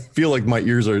that. I feel like my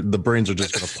the brains are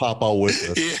just gonna pop out with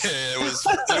it. Yeah, it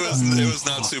was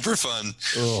not super fun.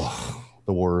 Oh,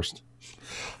 the worst.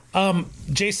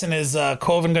 Jason, is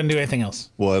Quoven going to do anything else?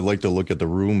 Well, I'd like to look at the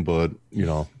room, but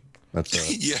that's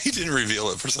Yeah, he didn't reveal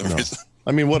it for some no. reason.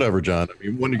 I mean, whatever, John. I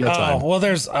mean, when you got Oh, time. well,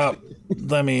 there's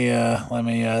let me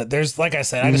there's, like I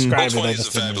said, I described it. I 20 is just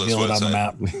a didn't fabulous reveal it on the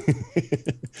map.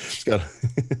 It's got-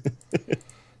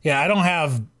 Yeah, I don't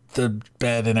have the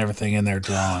bed and everything in there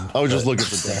drawn. I was just looking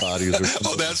for dead bodies. Or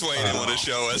something. Oh, that's why he didn't want to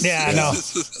show us. Yeah, I know.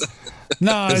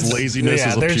 No, His it's, laziness yeah,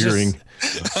 is there's appearing.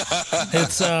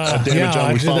 It's Damn it, yeah, John,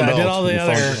 I we did, found I did out. all the We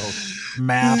found other out.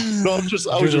 map. No, I Do was the just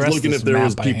rest of looking this if there map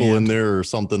was by people in hand. there or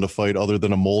something to fight other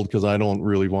than a mold because I don't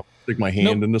really want to stick my hand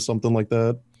Nope. into something like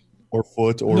that, or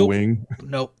foot, or Nope. wing.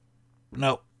 Nope.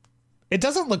 It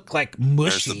doesn't look like There's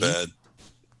mushy. the bed.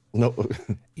 No,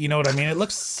 You know what I mean? It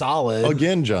looks solid.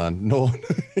 again, John. No,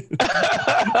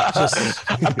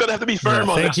 I'm gonna have to be firm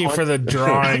on Thank this you one. for the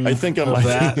drawing. I think I'm of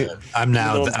that. I'm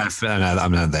now.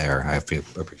 I'm not there. I feel.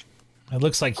 It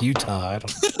looks like Utah. I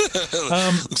don't.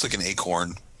 Looks like an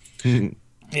acorn.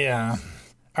 Yeah.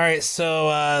 All right. So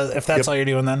if that's all you're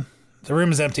doing, then the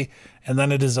room is empty, and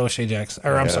then it is O'Shea Jackson.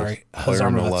 Or I'm sorry,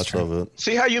 Firing Hazarmaveth's lots turn. of it.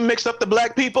 See how you mix up the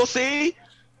black people? See?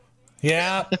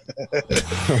 Yeah. To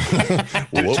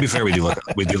be fair, we do look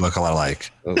a lot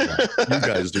alike. Okay. You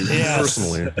guys do Yes.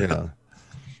 personally, yeah.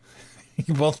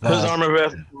 You both.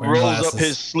 Hazarmaveth wearing rolls glasses. up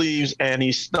his sleeves and he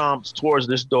stomps towards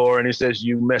this door and he says,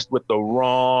 "You messed with the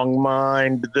wrong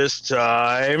mind this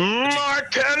time.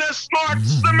 Marcanus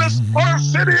Maximus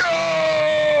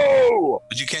Presidio!"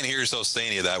 But you can't hear yourself say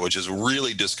any of that, which is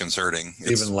really disconcerting.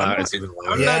 It's even loud. It's even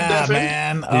louder. I'm not Yeah, deafened.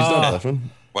 man. He's not Oh, deafened.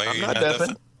 Why are I'm you not not deafened.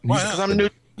 deafened? Why Because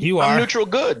not? you I'm are. neutral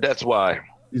good. That's why.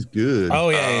 He's good. Oh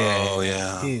yeah. Oh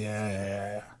yeah.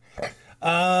 Yeah.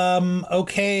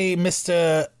 Okay,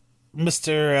 Mr.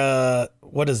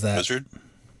 What is that? Wizard.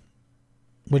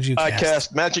 Would you I cast?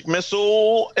 cast Magic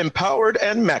Missile, empowered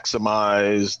and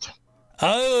maximized.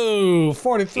 Oh,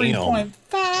 43.5.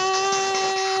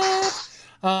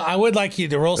 I would like you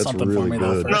to roll That's something for really me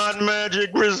though good. first. Not magic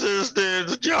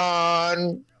resistance,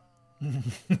 John.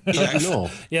 How'd you know?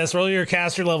 Yes, roll your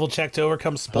caster level check to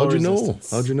overcome spell How'd you know?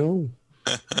 resistance. How'd you know?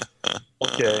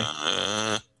 Okay.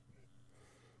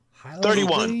 High level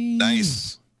 31. bleed.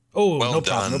 Nice. Oh, Well no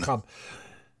problem. done. No problem.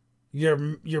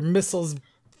 Your missiles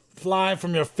fly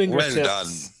from your Well fingertips done,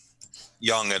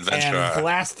 young and adventurer.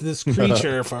 blast this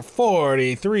creature for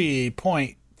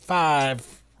 43.5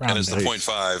 And it's the round. 0.5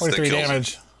 that 43 kills him.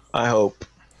 damage. I hope.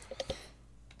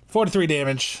 43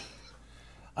 damage.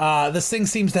 This thing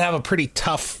seems to have a pretty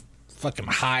tough fucking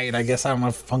hide. I guess I don't know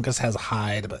if fungus has a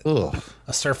hide, but Ugh.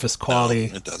 a surface quality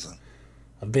It doesn't.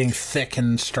 of being thick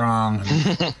and strong.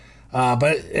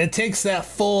 But it takes that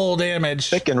full damage.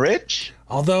 Thick and rich?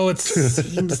 Although it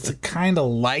seems to kind of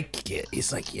like it.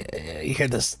 He's like, yeah, you hear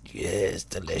this, yes,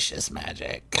 delicious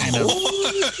magic kind of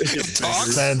It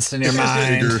talks. sense in your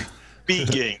mind.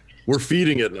 Speaking. We're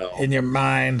feeding it now. In your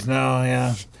mind, no,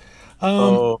 yeah.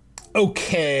 Oh,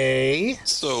 Okay.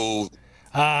 So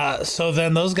So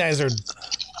then those guys are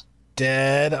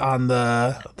dead on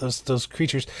those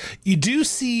creatures. You do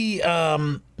see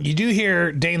you do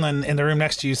hear Danelan in the room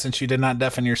next to you, since you did not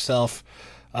deafen yourself,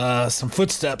 some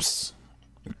footsteps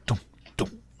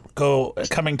go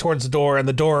coming towards the door, and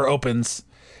the door opens,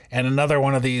 and another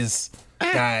one of these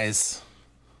guys.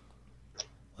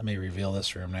 Let me reveal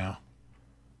this room now.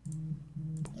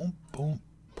 Boom, boom,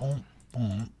 boom,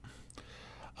 boom.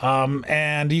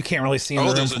 And you can't really see in the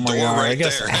room there's a from where you door are. I right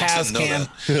guess there. I Haz didn't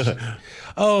know can.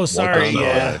 Oh, sorry. down,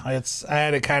 Yeah, I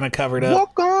had it kind of covered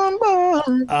up.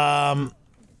 I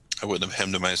wouldn't have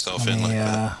hemmed myself in like that.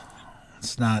 Yeah,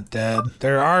 it's not dead.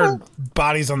 There are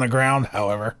bodies on the ground,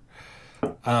 however.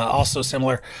 Also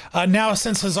similar. Now,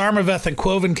 since Hazarmaveth and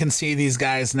Quoven can see these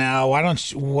guys now, why don't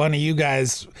one of you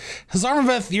guys...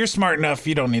 Hazarmaveth, you're smart enough.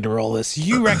 You don't need to roll this.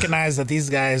 You recognize that these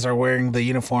guys are wearing the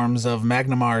uniforms of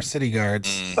Magnamar city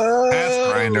guards.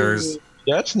 Path grinders.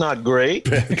 that's not great.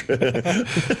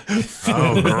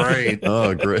 Oh, great.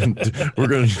 Oh, great. We're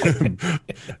going to.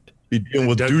 Be dealing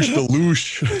with douche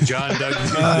deluche. John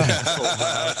Douglas.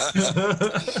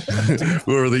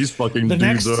 Whoever these fucking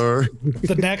dudes are.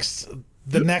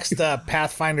 The next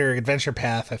Pathfinder adventure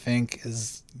path, I think,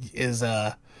 is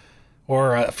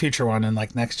or a future one in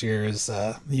like next year is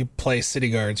you play city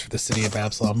guards for the city of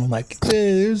Absalom. I'm like,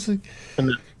 there's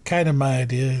kind of my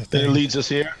idea. It leads us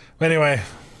here. But anyway,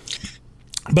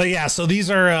 yeah. So these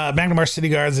are Magnamar city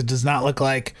guards. It does not look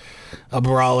like a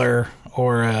brawler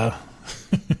or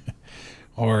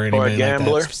or anybody a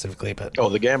gambler like that specifically. But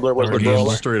the gambler was the Just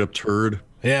brawler. a straight up turd.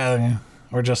 yeah,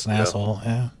 or just an asshole.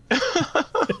 Yeah.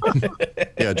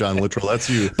 Yeah, John Littrell, that's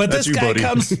you. But that's this you, guy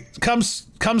buddy.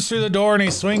 comes through the door and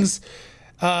he swings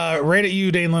right at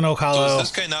you, Danelin So Okalo. is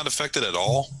this guy not affected at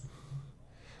all?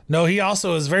 No, he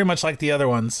also is very much like the other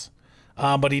ones,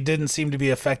 but he didn't seem to be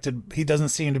affected. He doesn't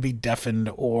seem to be deafened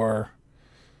or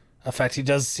affected. He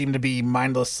does seem to be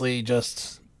mindlessly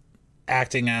just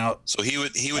acting out. So he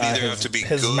would either have to be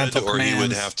his good mental or he would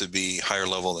commands. have to be higher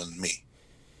level than me.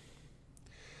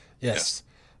 Yes.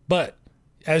 But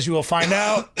as you will find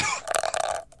out,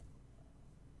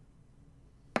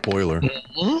 Spoiler.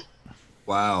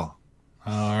 Wow.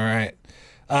 all right.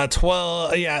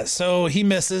 12. Yeah. So he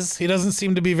misses. He doesn't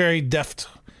seem to be very deft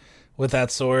with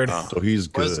that sword. So he's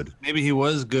good. Maybe he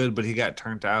was good, but he got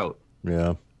turned out.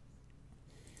 Yeah.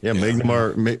 Yeah,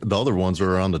 Magnamar, the other ones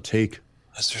are on the take.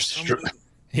 Is there some?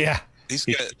 Yeah. These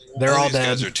guys, They're all these dead.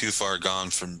 guys are too far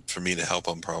gone for me to help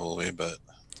them probably, but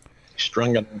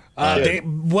Strung him.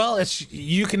 Well, it's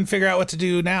you can figure out what to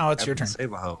do now. It's your turn.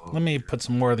 Save-a-ho. Let me put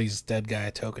some more of these dead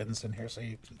guy tokens in here so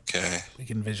okay. we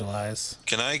can visualize.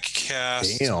 Can I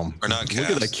cast? Damn. Or not Look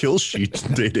cast? at that kill sheet,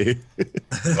 Day.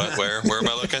 What, where am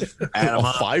I looking? Add 'em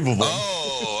up. 5 of them.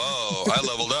 Oh, I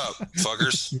leveled up,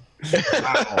 fuckers.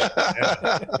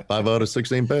 5 out of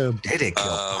 6 ain't bad. They did kill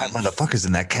 5 motherfuckers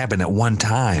in that cabin at one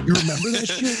time. You remember that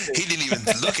shit? He didn't even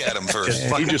look at him first.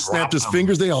 He just snapped his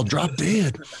fingers. They all dropped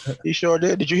dead. He sure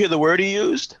did. Did you hear the word he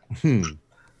used? He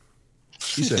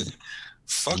said,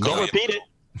 Fuck Don't all. repeat it.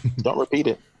 Don't repeat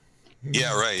it.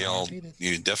 Yeah, right. Y'all,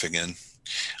 you deaf again.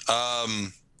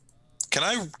 Can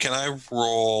I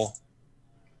roll?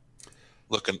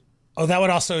 Looking. Oh, that would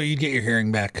also you'd get your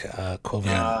hearing back, Quovian.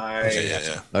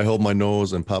 Yeah. I hold my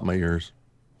nose and pop my ears.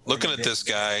 Looking at this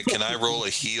guy, can I roll a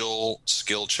heal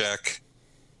skill check?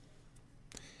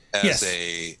 As Yes.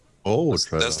 a Oh,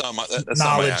 try that's that. not my that's not my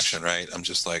Knowledge. action, right? I'm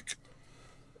just like.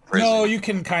 No, praising him. you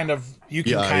can kind of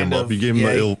Yeah, I am up. You gave him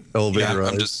the elevator Yeah,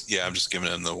 I'm eyes. just giving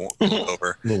him the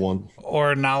over. The one.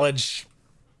 or knowledge,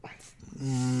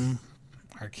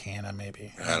 Arcana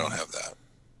maybe. I don't have that,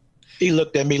 He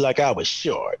looked at me like I was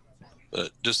short.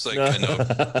 but just like I know.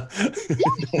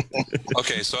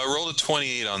 Okay, so I rolled a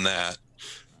 28 on that,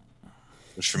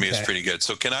 which for me is Okay. pretty good.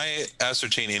 So can I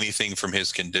ascertain anything from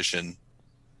his condition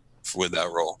with that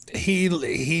roll?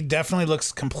 He definitely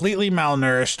looks completely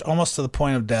malnourished, almost to the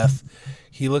point of death.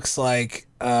 He looks like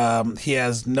he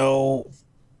has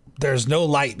there's no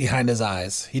light behind his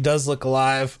eyes. He does look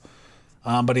alive,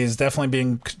 but he's definitely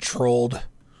being controlled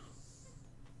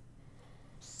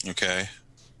Okay.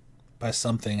 by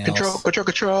something else.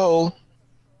 Control.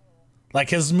 Like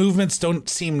his movements don't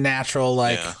seem natural.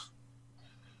 Like Yeah.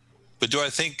 But do I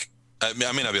think I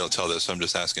may not be able to tell this, so I'm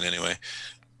just asking anyway.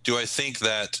 Do I think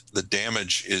that the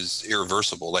damage is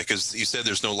irreversible? Like, as you said,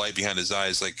 there's no light behind his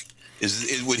eyes. Like,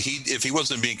 would he, if he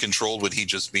wasn't being controlled, would he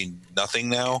just be nothing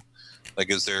now? Like,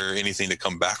 is there anything to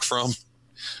come back from,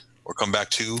 or come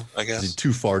back to? I guess. He's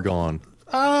too far gone.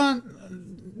 I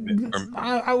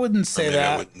wouldn't say Maybe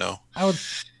that. I would know.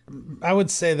 I would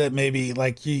say that maybe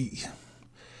like you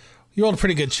rolled a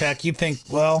pretty good check. You'd think,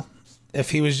 well,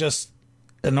 if he was just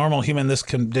a normal human in this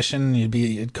condition,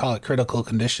 you'd call it critical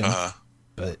condition.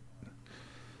 But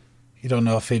you don't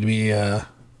know if he'd be.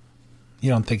 You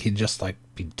don't think he'd just like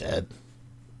be dead.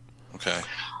 Okay.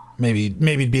 Maybe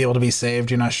he'd be able to be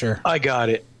saved. You're not sure. I got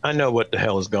it. I know what the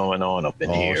hell is going on up in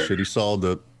Oh, here. shit. He solved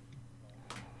it.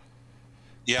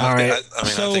 Yeah, All right. I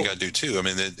mean, So- I think I do too. I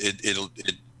mean,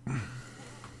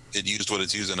 it used what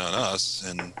it's using on us,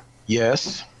 and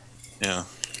Yes. yeah,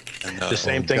 and The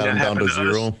same thing Got that him down happened to to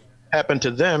us zero. happened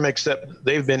to them, except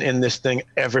they've been in this thing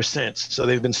ever since. So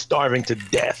they've been starving to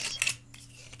death.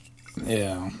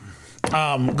 Yeah.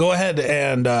 Go ahead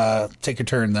and take your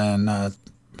turn then.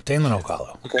 Dalen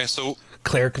Okalo, Okay, so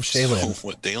cleric of Shaylin. So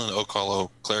what Dalen Okalo,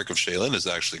 cleric of Shaylin, is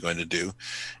actually going to do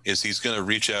is he's going to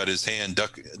reach out his hand,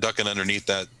 ducking underneath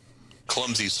that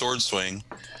clumsy sword swing,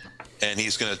 and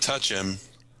he's going to touch him,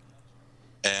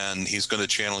 and he's going to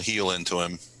channel heal into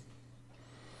him.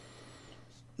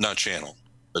 Not channel,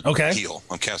 but Okay. heal.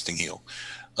 I'm casting heal.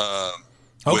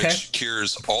 Okay. which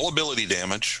cures all ability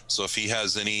damage. So if he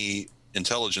has any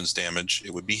intelligence damage,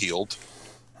 it would be healed.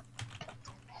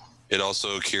 It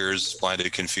also cures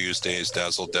blinded, confused, dazed,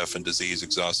 dazzled, deafened, diseased,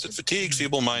 exhausted, fatigued,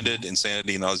 feeble-minded,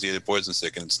 insanity, nauseated, poisoned,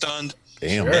 sickened, and stunned.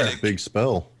 Damn, Sure. that's a big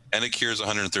spell. And it cures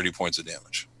 130 points of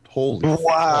damage. Holy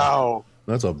Wow.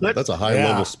 That's a high Yeah.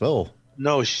 level spell.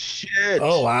 No shit.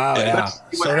 Oh wow, Yeah. yeah.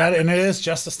 So that and it is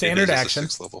just a standard It is action. a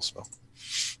 6th level spell.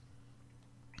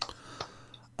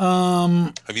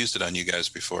 Um, I've used it on you guys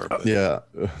before, but Yeah.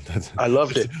 I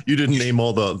loved it. You didn't name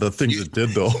all the things it did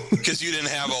though. because you didn't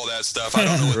have all that stuff. I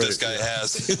don't know what this guy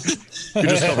has. You're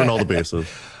just covering all the bases.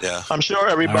 Yeah. I'm sure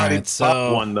everybody All right, popped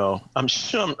so- one though. I'm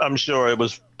sure it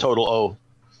was total O.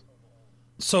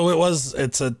 so it was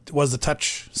a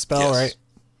touch spell, Yes. right?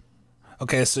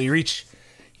 Okay, so you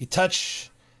touch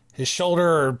his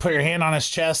shoulder or put your hand on his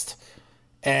chest,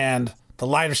 and the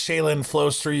light of Shaylin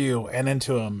flows through you and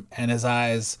into him, and his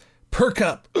eyes perk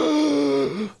up,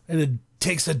 and it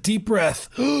takes a deep breath,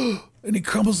 and he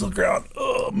crumbles to the ground,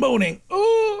 moaning,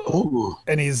 Ooh.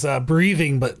 and he's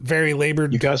breathing but very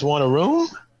labored. You guys want a room?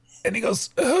 And he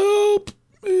goes, "Help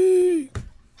me!"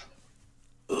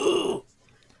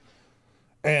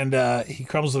 And he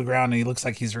crumbles to the ground, and he looks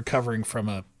like he's recovering from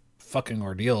a fucking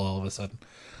ordeal all of a sudden.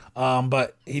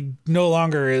 But he no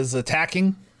longer is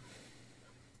attacking,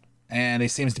 and he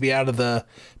seems to be out of the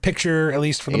picture, at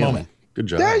least for the Damn. moment. Good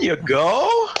job. There you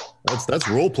go. That's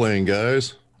role playing,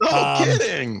 guys. No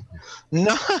kidding.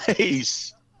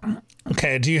 Nice.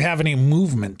 Okay, do you have any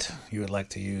movement you would like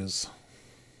to use?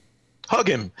 Hug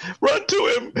him. Run to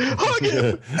him. Hug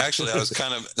him. Actually, that's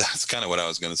kind of what I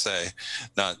was going to say.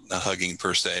 Not hugging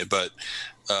per se, but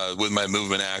with my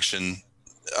movement action,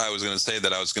 I was going to say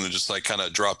that I was going to just like kind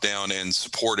of drop down and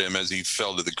support him as he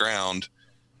fell to the ground,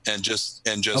 and just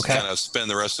Okay. kind of spend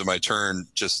the rest of my turn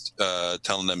just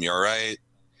telling them, "You're all right.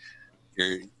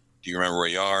 Do you remember where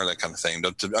you are?" That kind of thing.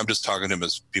 I'm just talking to him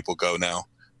as people go now.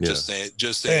 Yeah.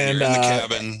 Just saying, And, you're in the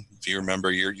cabin. If you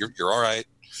remember, you're all right.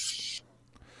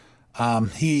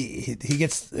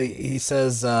 He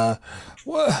says,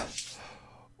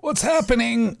 what's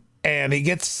happening? And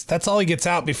that's all he gets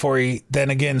out before he then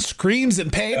again screams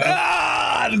in pain,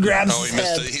 and grabs Oh, his he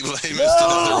head. missed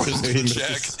another wisdom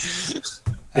check.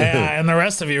 And the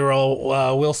rest of you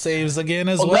roll will saves again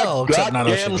as well, except not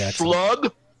Ocean Goddamn Jackson.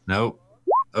 slug. Nope.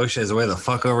 O'Shea's away the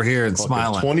fuck over here and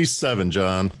smiling. 27,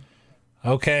 John.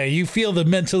 Okay, you feel the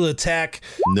mental attack.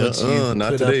 but you No,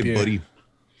 not put up today, your-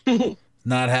 buddy.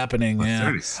 Not happening, yeah.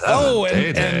 37. Oh, and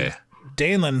Day-Day.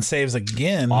 Dalen saves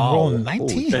again, rolling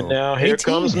 19. And now here 18,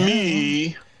 comes yeah.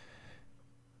 me.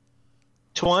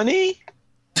 20?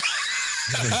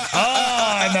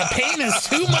 And the pain is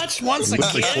too much once again.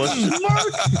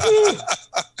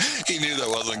 He knew that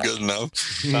wasn't good enough.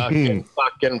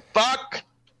 Fucking fuck.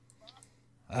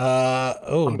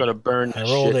 I'm gonna burn I this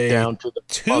rolled shit a down to the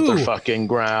 2. motherfucking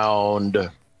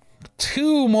ground.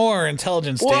 2 more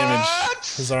intelligence damage.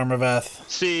 His Armaveth.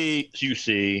 See, you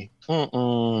see.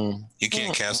 Mm-mm. You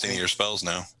can't cast any of your spells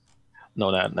now. No,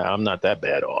 I'm not that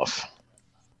bad off.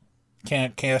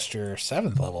 Can't cast your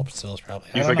 7th level spells, probably.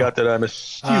 I You don't forgot know. that I'm a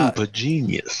stupid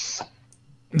genius.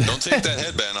 Don't take that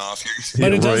headband off.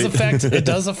 But it does right. affect. It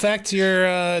does affect your.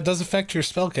 It does affect your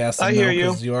spellcasting. I hear though, you.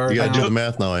 'cause You are You gotta now- do the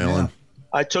math now, Alan.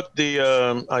 I took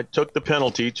the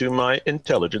penalty to my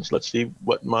intelligence. Let's see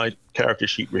what my character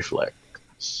sheet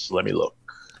reflects. Let me look.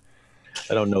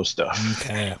 I don't know stuff.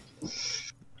 Okay.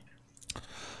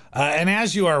 And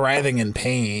as you are writhing in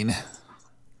pain,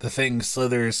 the thing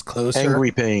slithers closer.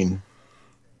 Angry pain.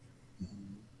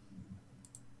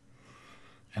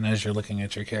 And as you're looking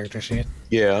at your character sheet,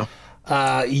 Yeah.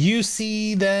 you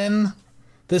see then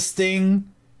this thing.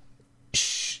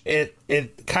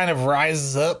 It kind of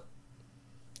rises up,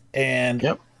 and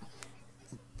Yep.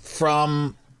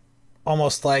 from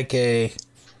almost like a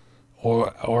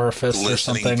orifice or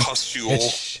Listening something. pustule.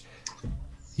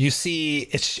 You see,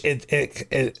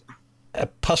 a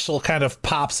pustule kind of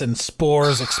pops and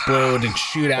spores explode and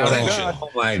shoot out at you. Oh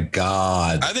my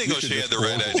god. I think O'Shea had the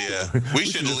right idea. We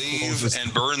should leave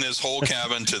and burn this whole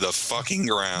cabin to the fucking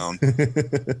ground.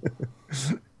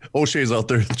 O'Shea's out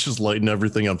there just lighting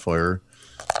everything on fire.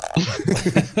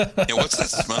 Yeah, what's that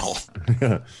smell?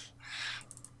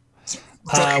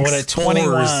 With a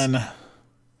 21,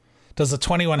 does a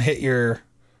 21 hit your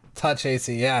touch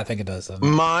AC? Yeah, I think it does.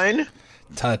 Mine?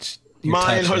 Touch. Your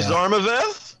Mine touch,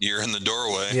 Hazarmaveth? You're in the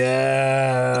doorway.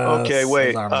 Yeah. Okay,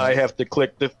 wait. I have to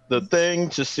click the thing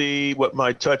to see what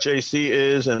my touch AC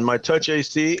is, and my touch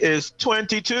AC is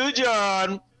 22,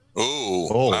 John. Ooh,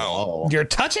 Oh, wow. wow. Your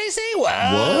touch AC?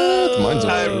 Wow. What? Mine's a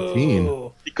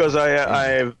 17. Because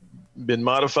I been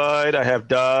modified. I have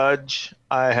dodge.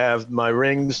 I have my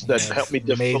rings that help me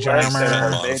deflect. mage armor. and I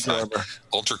have Modified. mage armor.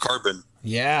 Ultra carbon.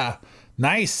 Yeah.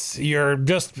 Nice. You're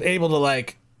just able to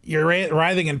like you're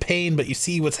writhing in pain, but you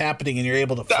see what's happening and you're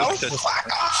able to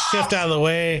shift out of the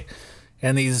way,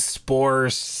 and these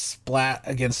spores splat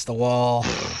against the wall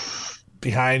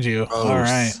behind you. Gross. All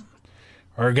right.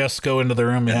 Or just go into the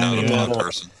room And behind not a you. blonde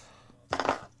person.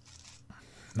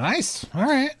 Nice. All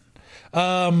right.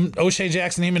 O'Shea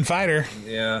Jackson, Human Fighter.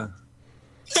 Yeah.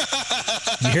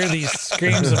 You hear these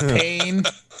screams of pain.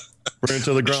 Right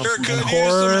into the ground. Sure could use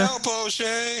Horror. some help,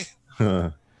 O'Shea.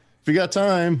 If you got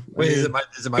time. Wait, is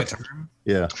it my turn?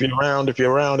 Yeah. If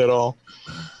you're around at all,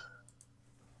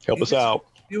 help us out.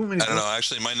 You want me to I don't know.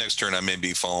 Actually, my next turn, I may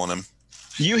be following him.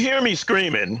 You hear me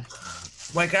screaming.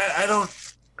 Like I don't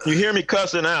You hear me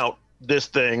cussing out this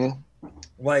thing.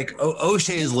 like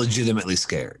O'Shea is legitimately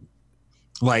scared.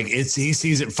 Like he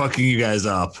sees it fucking you guys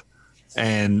up,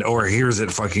 or hears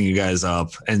it fucking you guys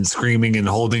up, and screaming and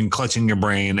clutching your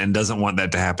brain, and doesn't want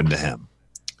that to happen to him.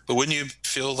 But wouldn't you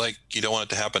feel like you don't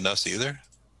want it to happen to us either?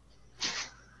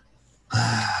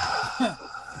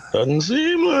 Doesn't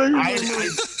seem like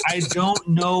I don't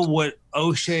know what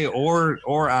O'Shea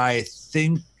or I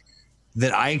think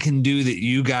that I can do that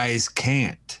you guys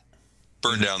can't.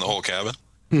 Burn down the whole cabin?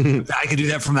 I can do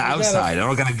that from the outside. I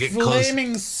don't gotta get close.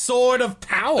 Flaming sword of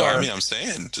power. No, I mean, I'm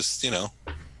saying, just,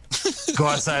 Go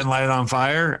outside and light it on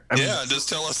fire. I mean, yeah, just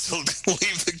tell us to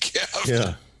leave the cabin.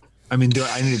 Yeah. I mean, do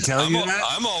I need to tell you that?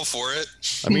 I'm all for it.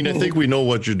 I mean, I think we know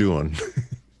what you're doing.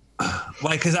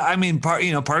 Like, because I mean, part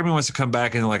of me wants to come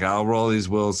back and like I'll roll these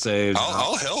will saves.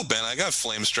 I'll help, Ben. I got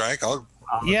flame strike.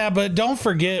 Yeah, but don't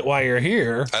forget why you're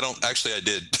here. I don't actually. I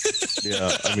did.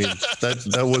 Yeah, I mean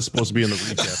that was supposed to be in the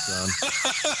recap, John.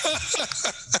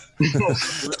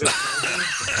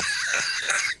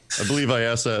 I believe I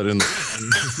asked that in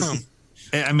the.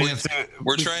 I mean,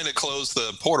 we're trying to close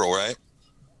the portal, right?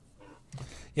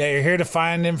 Yeah, you're here to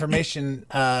find information,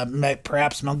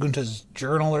 perhaps Malgunta's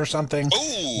journal or something,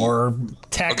 or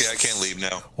text. Okay, I can't leave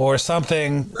now. Or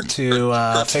something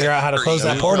to figure out how to close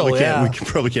that portal. We Yeah,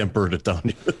 probably can't burn it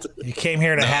down. You came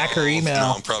here to hack her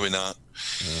email. No, probably not.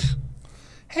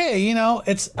 Hey,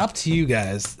 it's up to you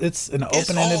guys. It's an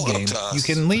open-ended all up game. to us. You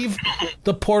can leave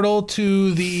the portal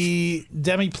to the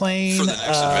demiplane For the next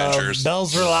adventures.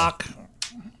 Belzerlock.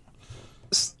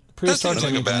 That seems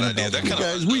like a bad idea. That kind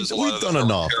Guys, of we've done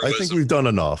enough. I think we've done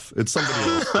enough. It's somebody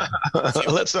else.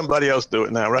 Let somebody else do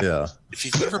it now, right? Yeah. If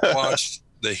you've ever watched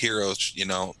the heroes,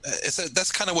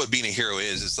 that's kind of what being a hero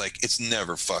is. It's like it's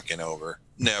never fucking over,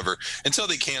 never until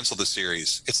they cancel the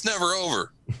series. It's never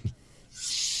over.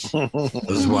 This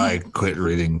is why I quit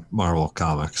reading Marvel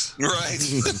comics. Right.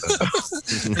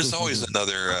 There's always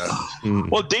another.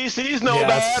 Well, DC's no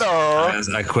bad.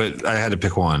 I quit. I had to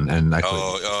pick one, and I quit.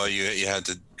 Oh, you had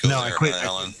to go No, there, I quit.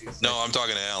 Alan. No, I'm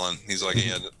talking to Alan. He's like,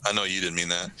 yeah, I know you didn't mean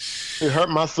that. It hurt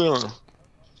my feelings.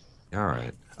 All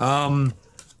right.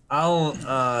 I'll.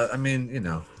 I mean,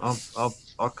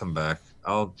 I'll come back.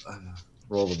 I'll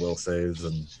roll the will saves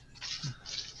and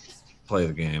play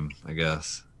the game, I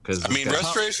guess. Because I mean,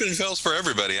 restoration fails for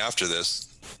everybody after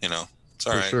this. It's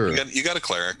all right. sure. You got a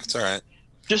cleric. It's all right.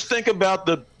 Just think about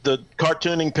the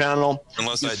cartooning panel.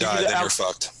 Unless You I see die, the then you're out-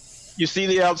 fucked. You see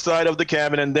the outside of the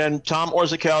cabin, and then Tom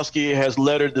Orzechowski has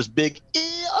lettered this big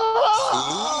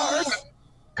ER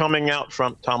coming out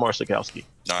from Tom Orzechowski.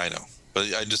 I know, but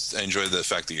I enjoy the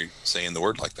fact that you're saying the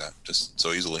word like that just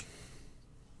so easily.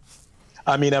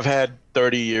 I mean, I've had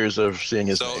 30 years of seeing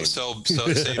his name. So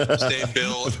say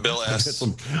Bill S.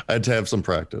 I had to have some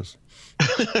practice.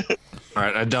 All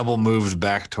right, I double moved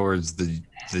back towards the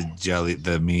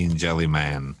mean jelly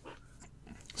man.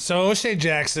 So O'Shea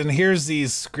Jackson hears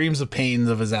these screams of pain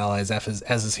of his allies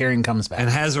as his hearing comes back. And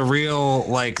has a real,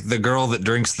 like, the girl that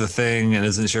drinks the thing and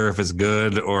isn't sure if it's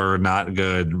good or not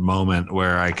good moment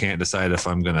where I can't decide if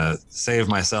I'm going to save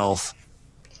myself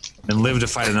and live to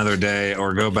fight another day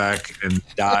or go back and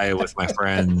die with my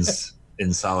friends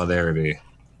in solidarity.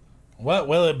 What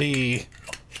will it be?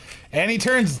 And he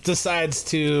decides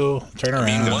to turn around.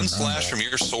 I mean, one slash from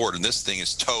your sword and this thing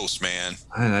is toast, man.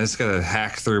 I just got to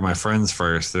hack through my friends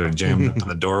first. They're jammed up in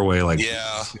the doorway like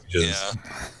Yeah.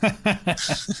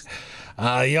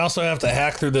 You also have to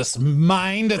hack through this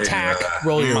mind attack.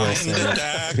 Roll your will Mind save.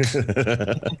 attack.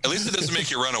 At least it doesn't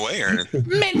make you run away or anything.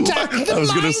 I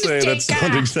was going to say that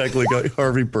sounds exactly like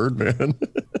Harvey Birdman.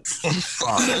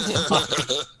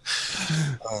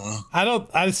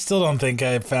 I still don't think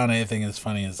I found anything as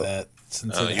funny as that.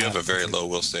 Since it You have a happened. very low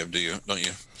will save, don't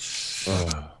you?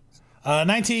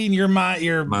 19. Your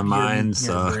mind. My mind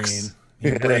sucks. brain.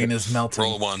 Your brain is melting.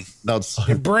 Roll 1. Now it's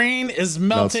Your brain is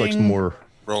now it's like melting. some more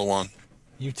Roll 1.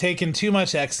 You've taken too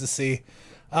much ecstasy.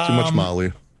 too much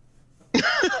Molly.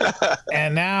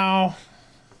 And now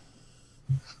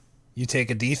you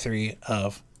take a D3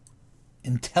 of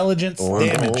intelligence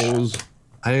damage. Those.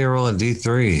 How do you roll a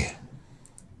D3?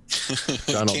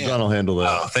 John will handle that.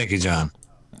 Oh, thank you, John.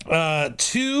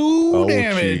 2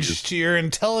 damage jeez. to your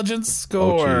intelligence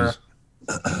Oh, score.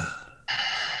 jeez.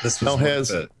 This Now was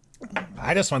has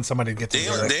I just want somebody to get this.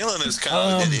 Dalen is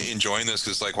kind of enjoying this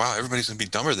because, like, wow, everybody's gonna be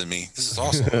dumber than me. This is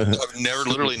awesome. I've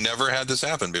literally never had this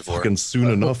happen before. fucking soon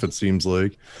enough. It seems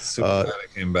like. super glad I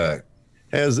came back.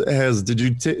 Did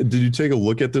you take a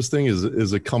look at this thing?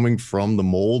 Is it coming from the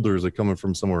mold or is it coming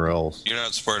from somewhere else? You're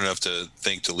not smart enough to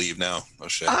think to leave now,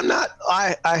 O'Shea. I'm not.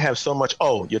 I have so much.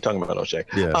 Oh, you're talking about O'Shea.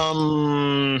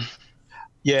 Yeah.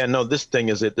 Yeah. No, this thing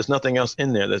is it. There's nothing else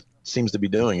in there that seems to be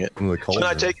doing it. From the cauldron.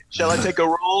 Shall I take a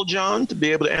roll, John, to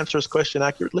be able to answer his question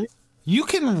accurately? You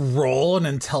can roll an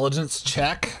intelligence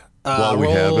check. While we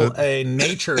have roll it. a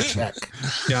nature check.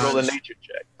 Roll a nature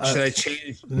check. Should I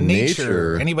change?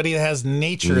 Nature. Anybody that has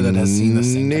nature that has seen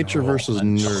this thing. Nature versus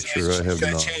nurture. I have Should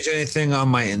I not. change anything on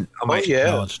my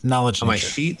Knowledge on my nature.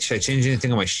 sheet? Should I change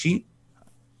anything on my sheet?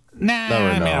 Nah, Not right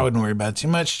I mean, now. I wouldn't worry about it too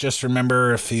much. Just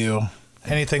remember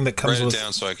anything that comes Write it with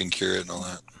down so I can cure it and all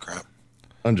that crap.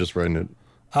 I'm just writing it.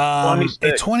 a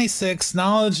 26. 26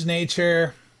 knowledge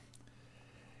nature.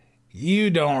 You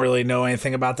don't really know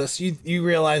anything about this. You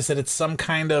realize that it's some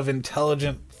kind of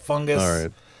intelligent fungus All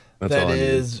right. That's that all I need.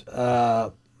 is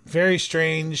very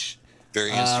strange.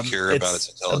 Very insecure about its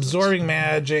intelligence. Absorbing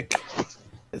magic.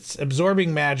 It's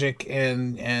absorbing magic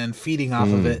and feeding off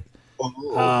of it.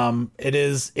 It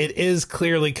is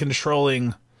clearly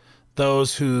controlling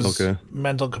those whose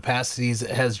mental capacities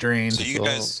it has drained.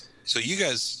 So you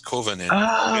guys, Coven and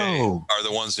O'Shea, are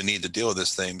the ones who need to deal with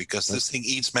this thing because this thing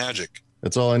eats magic.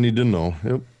 That's all I need to know.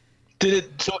 Yep. Did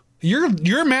it? So,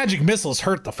 Your magic missiles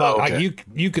hurt the fuck. Oh, okay. Like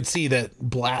you could see that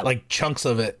like chunks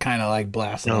of it kind of like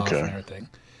blasted off and everything.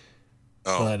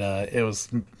 Oh. But it was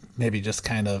maybe just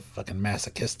kind of fucking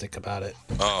masochistic about it.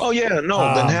 oh yeah.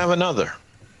 No. Then have another.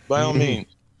 By all means.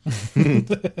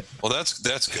 Well, that's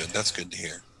good. That's good to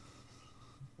hear.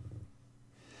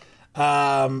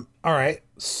 All right.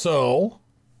 So,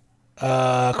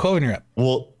 Coven, you're up.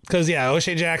 Well, Because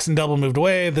O'Shea Jackson double moved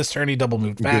away. This turn he double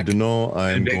moved back. good to know.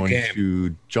 I'm Big going game.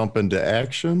 to jump into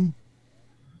action.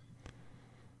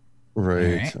 Right.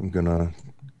 Alright. I'm gonna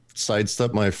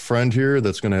sidestep my friend here.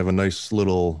 That's gonna have a nice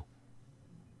little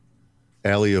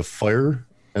alley of fire,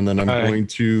 and then I'm going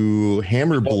to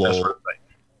hammer blow,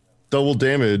 double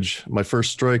damage. My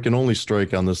first strike and only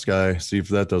strike on this guy. See if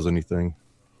that does anything.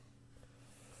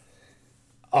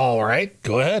 All right,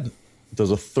 go ahead. It does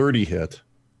a 30 hit.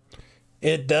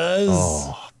 It does.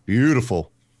 Oh, beautiful.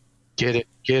 Get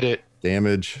it.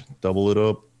 Damage, double it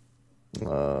up.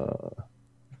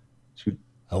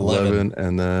 11,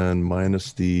 and then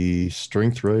minus the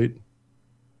strength, right?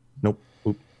 Nope.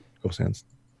 Oop. Go Sans.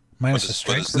 Minus What the is-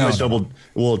 strength. what is No,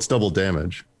 no. It's double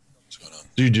damage. What's going on?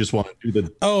 Do you just want to do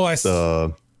Oh,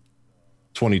 the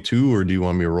 22, or do you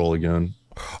want me to roll again?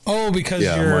 because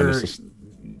Yeah, you're. minus the,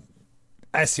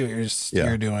 I see what Yeah.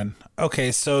 you're doing.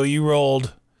 Okay, so you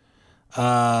rolled.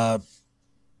 So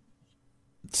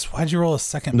why'd you roll a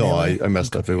second? no, melee? I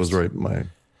messed up. It was right. My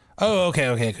Oh,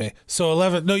 okay. So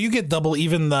 11. No, you get double.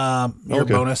 Even your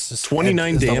Okay. bonus is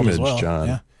 29 is doubled as damage, John.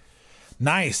 Yeah.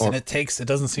 Nice, and it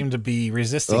doesn't seem to be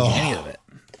resisting any of it.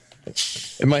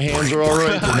 and my hands are all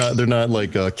right. They're not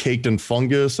like caked in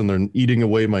fungus, and they're eating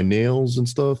away my nails and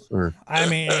stuff. Or I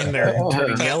mean, they're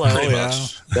turning yellow. Pretty Yeah.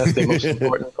 much. That's the most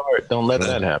important part. Don't let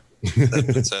that happen.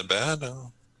 Is that bad?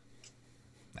 Oh.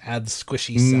 Add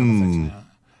squishy sound effects now.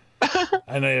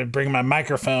 And I bring my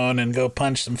microphone and go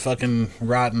punch some fucking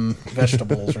rotten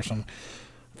vegetables or something.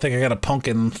 I think I got a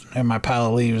pumpkin in my pile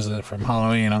of leaves from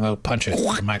Halloween. I'll go punch it.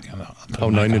 Put the mic on oh,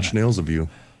 it. 9-inch nails of you.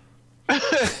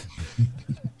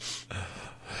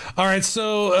 All right,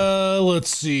 so let's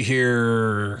see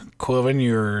here. Quilvin,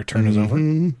 your turn is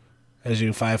over. As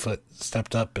you 5 foot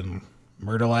stepped up and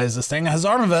myrtleize this thing.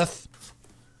 Hazarmaveth.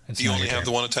 Do you only have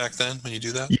the one attack then when you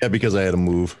do that? Yeah, because I had to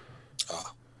move.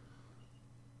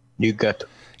 You got.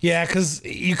 Yeah, because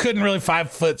you couldn't really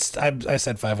 5 foot. I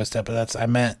said 5 foot step, but I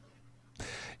meant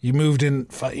you moved in.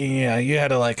 Yeah, you had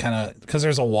to like kind of because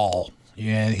there's a wall.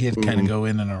 Yeah, he had to kind of go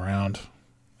in and around.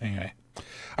 Anyway,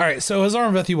 all right. So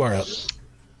Hazarmaveth, you are up.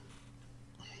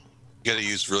 You got to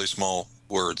use really small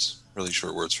words, really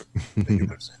short words. For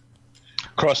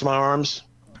Cross my arms.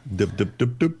 Dip, dip,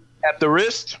 dip, dip. At the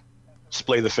wrist,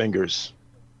 splay the fingers.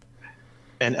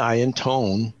 And I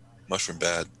intone Mushroom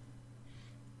bad.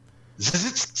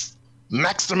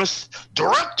 Maximus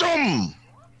Directum,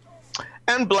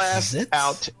 and blast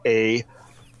out a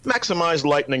maximized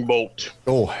lightning bolt.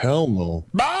 Oh hell no!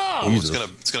 Boom!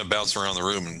 It's gonna bounce around the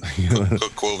room and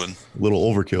cook Quoven. Little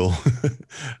overkill.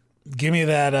 Give me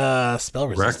that spell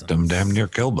resistance. Rectum damn near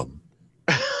killed them.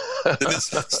 It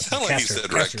sounded like you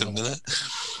said rectum, didn't it?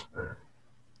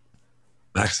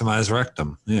 Maximize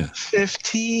rectum. Yeah.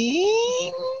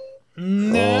 15.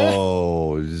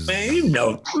 Oh,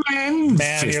 Man,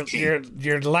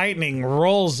 your lightning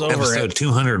rolls over Episode it.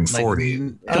 240.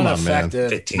 Like, unaffected.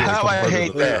 15. How I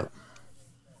hate that.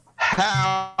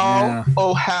 How? Yeah.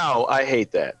 Oh, how I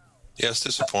hate that Yeah, it's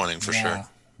disappointing for sure.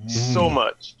 so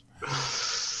much.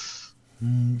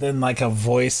 Then like a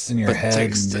voice in your But head,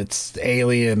 text- it's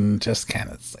alien, just kind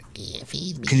of it's like,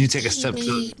 Can you take a step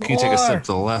to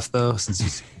the left though?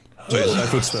 Since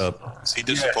footstep. Is he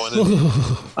disappointed?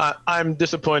 I'm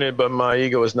disappointed, but my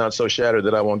ego is not so shattered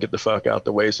that I won't get the fuck out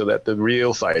the way so that the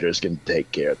real fighters can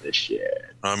take care of this shit.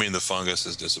 I mean, the fungus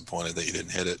is disappointed that you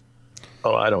didn't hit it.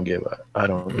 Oh, I don't give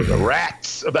a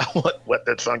rat's about what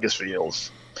that fungus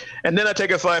feels. And then I take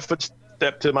a 5-foot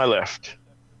step to my left.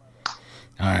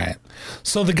 all right.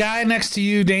 So the guy next to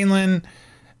you, Danelan,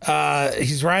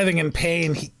 he's writhing in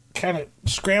pain. He kind of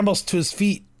scrambles to his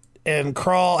feet and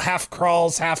half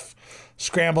crawls, half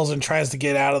scrambles and tries to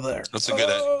get out of there. That's a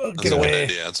good, get away.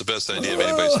 idea. It's the best idea if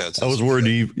anybody's had. I was worried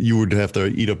you would have to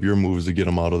eat up your moves to get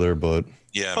him out of there, but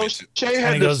Yeah, Oh, me too. Jay And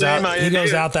had he the goes same out. idea. He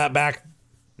goes out that back.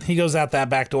 He goes out that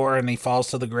back door and he falls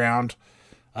to the ground.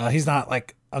 He's not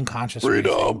like unconscious. Or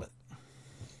anything, but,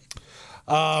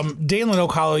 Danelan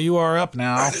O'Connell, you are up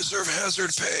now. I deserve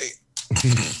hazard pay.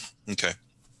 Okay.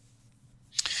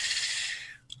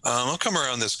 I'll come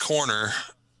around this corner.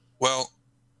 Well,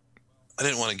 I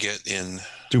didn't want to get in.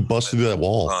 dude, bust through that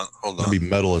wall. Hold That'd be on.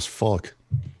 metal as fuck.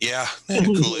 Yeah,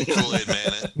 Kool-Aid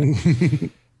man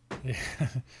it.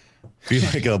 Be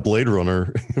like a Blade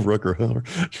Runner, Rucker Hauer.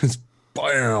 Just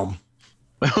bam.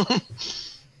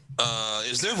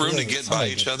 Is there room to get by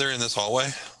each other in this hallway?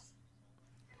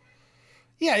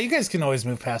 Yeah, you guys can always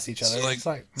move past each other. So, It's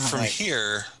like not from like-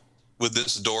 here, with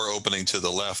this door opening to the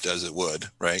left as it would,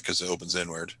 right? Because it opens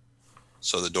inward.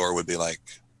 So the door would be like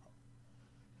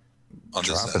on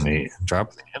this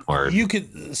dropping side. the inward. You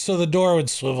could, so the door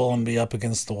would swivel and be up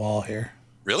against the wall here.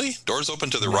 Really? Doors open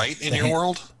to the right in your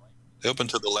world? They open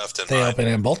to the left and They right. open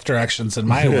in both directions in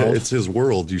my Yeah, world. it's his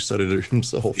world. You said it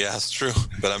himself. Yeah, it's true.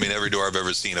 But I mean, every door I've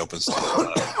ever seen opens to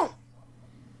the left.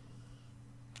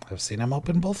 I've seen them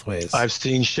open both ways. I've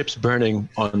seen ships burning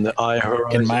on the eye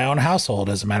horizon. in my own household,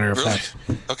 as a matter of Really? fact.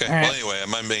 Okay. All right. Well, anyway,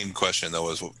 my main question though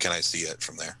was, can I see it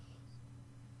from there?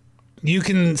 You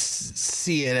can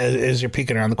see it as you're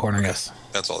peeking around the corner. Yes.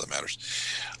 That's all that matters.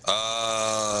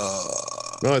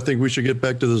 No, I think we should get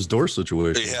back to this door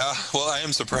situation. Yeah. Well, I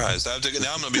am surprised. I have to,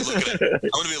 now I'm going to be looking at. I'm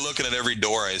going to be looking at every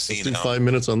door I see Let's do now. 5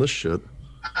 minutes on this shit.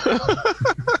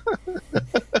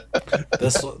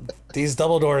 These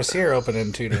double doors here open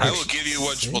in two I directions. will give you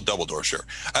what. Well, double door, sure.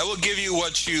 I will give you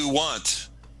what you want,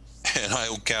 and I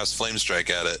will cast Flame Strike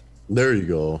at it. There you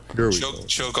go. Here we go.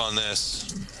 Choke on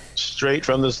this. Straight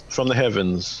from the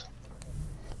heavens.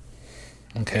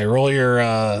 Okay, roll your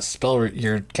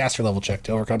your caster level check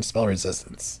to overcome spell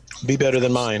resistance. Be better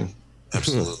than mine.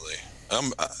 Absolutely.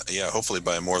 Yeah. Hopefully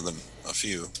by more than a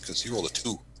few, because you rolled a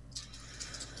 2.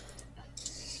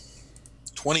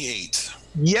 28.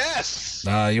 Yes.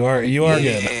 You are good.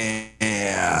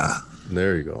 Yeah.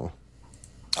 There you go.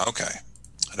 Okay.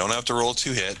 I don't have to roll a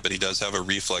 2-hit, but he does have a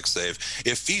reflex save.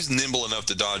 If he's nimble enough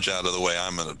to dodge out of the way,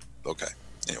 I'm gonna. Okay.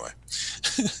 Anyway.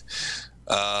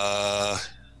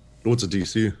 What's a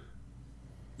DC?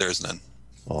 There's none.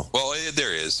 Oh. Well,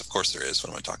 there is. Of course there is.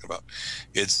 What am I talking about?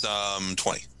 It's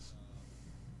 20.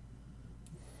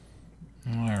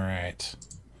 All right.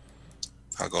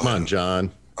 I'll go Come ahead on, and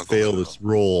John. I'll go Fail ahead and this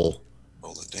roll.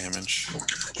 roll the damage.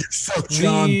 So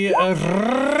John. The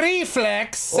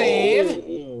reflex save.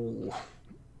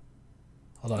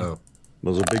 Hold on. Oh.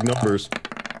 Those are big numbers.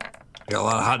 Got a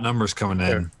lot of hot numbers coming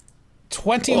in.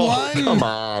 21. Come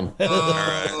on. All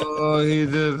right. Oh, he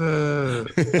did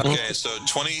it. Okay, so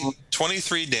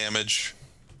 23 damage,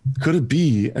 Could it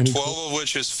be? 12 of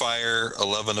which is fire,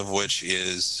 11 of which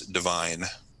is divine.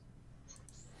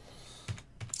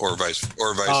 Or vice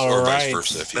right.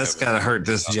 versa. If you That's have it. gotta hurt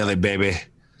this jelly baby.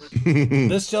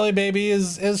 This jelly baby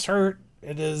is hurt.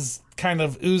 It is kind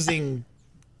of oozing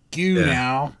goo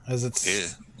now as it's Yeah.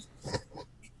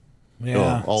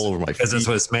 yeah. Oh, all over my Because feet. that's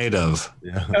what it's made of.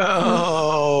 Yeah.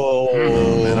 Oh.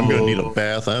 Man, I'm gonna need a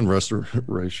bath and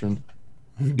restoration.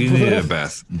 You needed a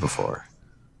bath before.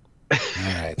 All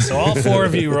right. So all 4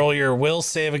 of you roll your will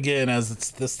save again as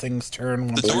it's this thing's turn.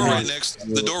 The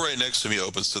door right next to me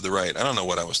opens to the right. I don't know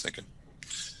what I was thinking.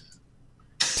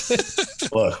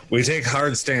 Look, we take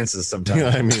hard stances sometimes. Yeah,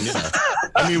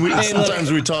 I mean,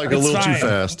 sometimes we talk a little too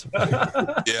fast.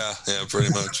 Yeah, pretty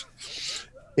much.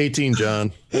 18,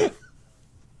 John.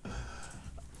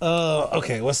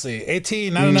 Okay, let's see.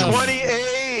 18, not enough.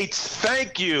 28.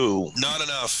 Thank you. Not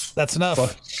enough. That's enough.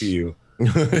 Fuck you.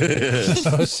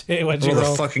 Oh shit! What'd you Roll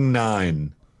roll? a fucking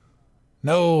 9.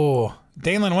 No,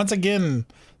 Dalen. Once again,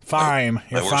 fine.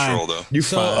 You're My worst fine. roll, though. You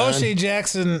So fine. O'Shea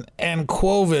Jackson and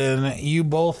Quoven, you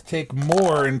both take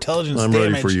more intelligence I'm damage,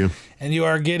 ready for you. and you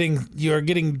are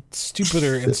getting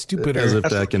stupider and stupider. As if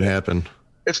that can happen.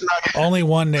 It's not. Only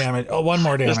 1 damage. Oh, 1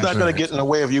 more damage. It's not going to get in the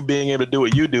way of you being able to do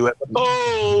what you do, as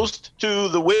opposed to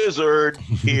the wizard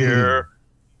here.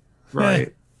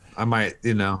 Right. I might,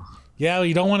 Yeah,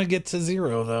 you don't want to get to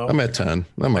 0 though. I'm at 10.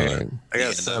 I'm all right. I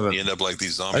got 7. You end up like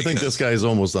these zombies. I think this guy's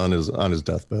almost on his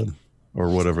deathbed or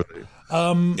whatever they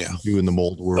do in the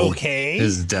mold world. Okay.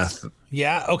 His death.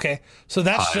 Yeah. Okay. So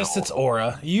that's just its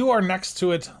aura. You are next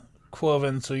to it,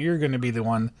 Quoven. So you're going to be the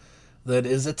one that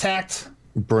is attacked.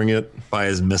 Bring it By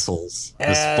his missiles.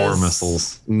 His As- spore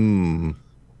missiles.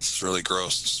 It's really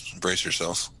gross. Just brace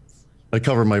yourself. I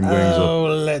cover my wings up. Oh,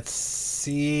 let's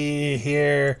see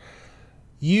here.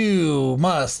 You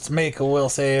must make a will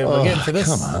save again for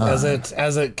this,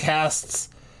 as it casts,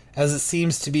 as it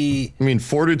seems to be. I mean,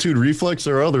 fortitude, reflex,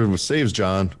 or other saves,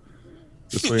 John.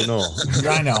 Just so you know.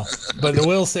 I know, but the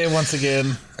will save once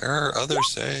again. There are other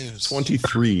saves.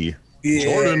 23.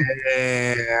 Jordan.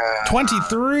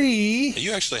 23.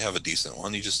 You actually have a decent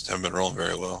one. You just haven't been rolling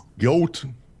very well. Goat.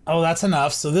 Oh, that's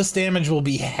enough. So this damage will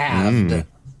be halved.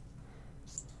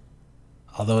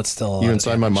 Although it's still a lot You of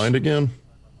inside my damage. mind again?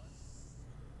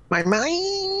 My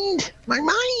mind.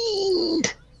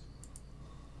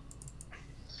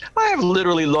 I have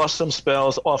literally lost some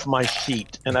spells off my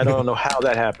sheet, and I don't know how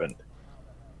that happened.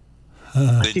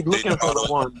 Keep looking for the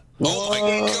one. Oh my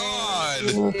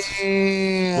god!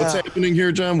 What's happening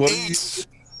here, John? What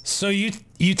So you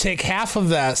take half of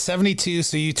that, 72.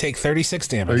 So you take 36 are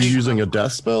damage. you using a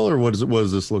death spell, or what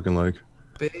is this looking like?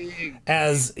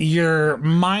 As your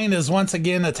mind is once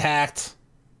again attacked,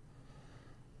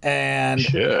 and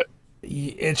Shit.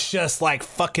 it's just like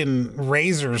fucking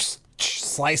razors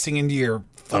slicing into your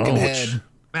fucking Ouch. head.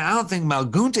 Man, I don't think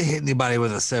Malgunta hit anybody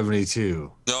with a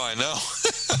 72. No, I know.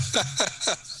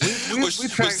 We was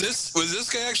tracked- this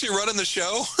guy actually running the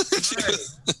show?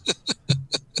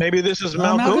 Maybe this is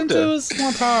Malgunta Malgunta. was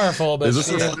more powerful, but Is this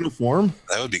her final form?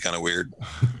 That would be kind of weird.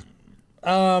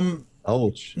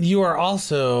 Ouch. you are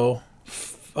also.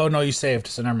 Oh no, you saved,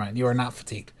 so never mind. You are not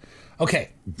fatigued. Okay,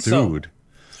 Dude.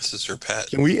 This is her pet.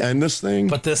 Can we end this thing?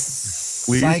 but this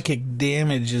psychic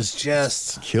damage is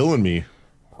just Killing me.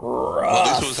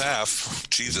 Well, this was half.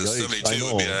 Jesus, Yikes, 72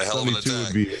 would be a hell of an 72 attack.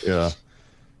 would be, yeah.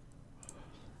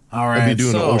 all right. I'd be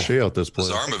doing so, an O'Shea out this place.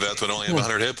 Zarmaveth would only have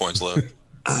 100 hit points left.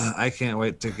 I can't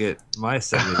wait to get my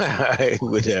 72. I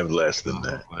would have less than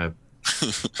that.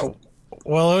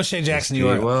 well, O'Shea Jackson, you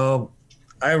are all Well,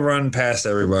 I run past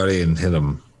everybody and hit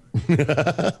them. right.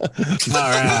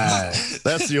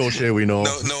 That's the O'Shea we know.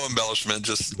 No embellishment,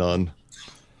 just None.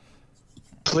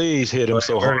 Please hit him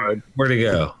so hard. Where'd he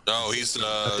go? oh, he's Yeah.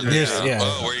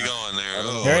 Oh, where are you going there?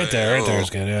 Oh, Right there oh. is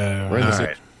good. Yeah. Right in the All same-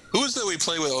 right. Who is that we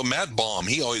play with? Oh, Matt Baum.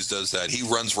 He always does that. He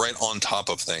runs right on top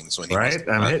of things when he Right? wants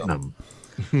to I'm hit hitting them.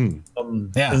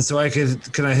 him. Yeah. And so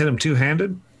can I hit him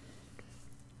two-handed?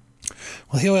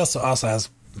 Well, he also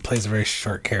plays a very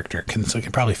short character, so he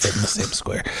can probably fit in the same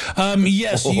square.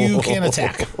 Yes, you can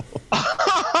attack.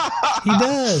 He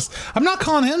does. I'm not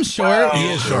calling him short.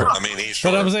 He is short. I mean, he's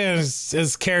short. But I'm saying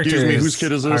his character Excuse me, whose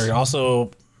kid is this? are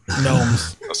also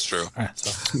gnomes. That's true. All right,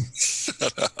 so.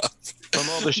 From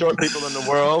all the short people in the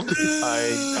world,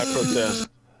 I protest.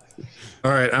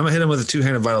 All right, I'm going to hit him with a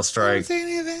two-handed vital strike, Say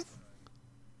anything?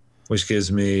 which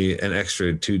gives me an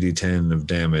extra 2d10 of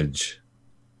damage.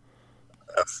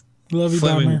 Love you,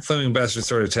 Bomber. Flaming Bastard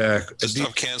Sword attack. Just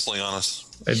stop canceling on us.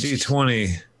 A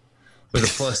d20 with a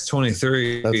plus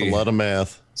 23. That's a lot of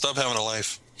math. Stop having a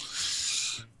life.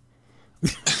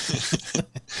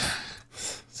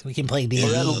 So we can play D&D.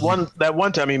 That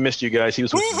one time he missed you guys, he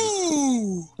was with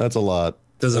Woohoo! That's a lot.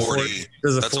 Does a 40. 40,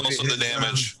 does a That's 40 also the hit?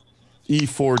 damage.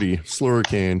 E40,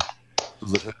 Slurricane.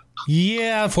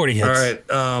 Yeah, 40 hits. All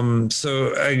right,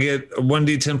 so I get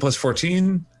 1d10 plus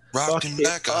 14. Rocking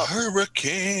like a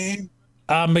hurricane.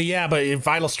 But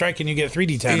Vital Strike and you get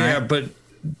 3d10, Yeah, right? but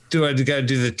do I gotta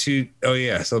do the two? Oh,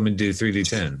 yeah, so let me do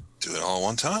 3d10. Do it all at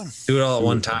one time. Do it all at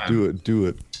one time. Do it. Do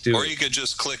Or it. you could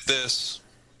just click this.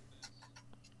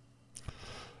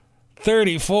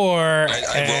 34. I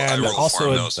and rolled also for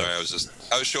him. a- No, sorry. I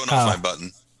was showing off my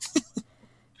button.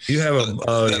 You have a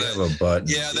you have a button.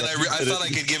 Yeah, then I thought I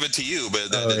could give it to you,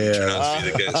 but that didn't turn out to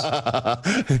be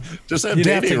the case. Just have You'd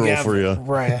have Danny to roll have- for you.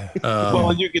 Right.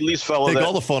 Well, you can at least follow Take that.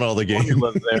 all the fun out of the game.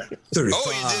 formula there. 35.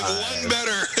 Oh, you did one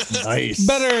better. Nice.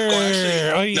 Better.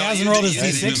 actually, He no, hasn't you rolled did-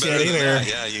 his you did D6 better yet than either. that.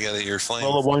 Yeah, you got your flame.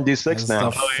 Roll a 1d6 As now.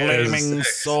 the flaming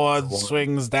sword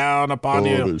swings down upon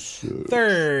you.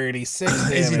 36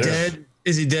 Is he damage. dead?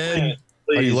 Is he dead?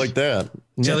 How do you like that?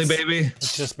 Jelly baby?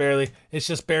 It's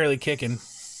just barely kicking.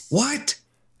 What?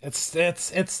 It's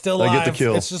still I alive. get the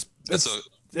kill. It's just It's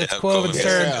Quoven's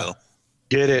turn. Yeah.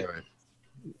 Get it.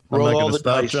 I'm Roll not all going to the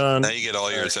stop, dice. John. Now you get all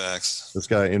your attacks. This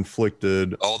guy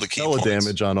inflicted All the key hella points.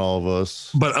 damage on all of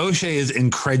us. But O'Shea is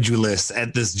incredulous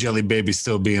at this jelly baby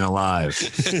still being alive.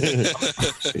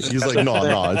 He's like,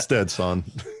 no, it's dead, son.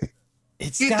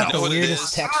 It's You got know the what it weirdest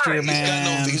is? texture,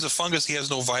 man. He's a fungus. He has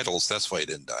no vitals. That's why he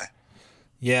didn't die.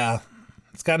 Yeah,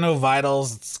 it's got no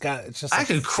vitals. It's just. I like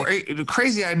could thick-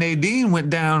 crazy eyed Nadine went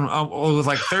down with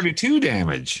like 32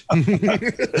 damage.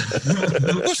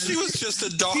 Well, she was just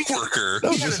a dock worker. That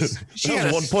was just she that had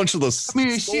was a- one punch of the I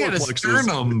mean, she had a solar plexus.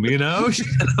 sternum, you know? She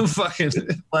had a fucking,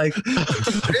 like,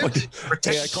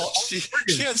 Hey, I call,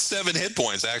 She had 7 hit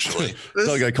points, actually.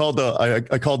 Doug, I called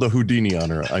the Houdini on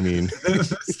her. I mean,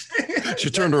 she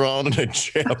turned around and I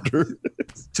jabbed her.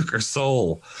 took her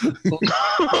soul.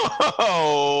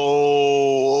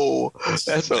 Oh,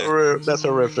 that's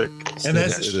horrific. And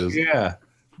that's, It is. yeah.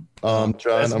 John,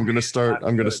 That's I'm gonna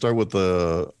start with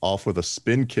a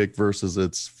spin kick versus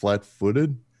its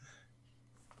flat-footed.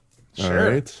 All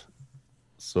Sure. right.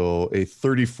 So a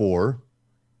 34.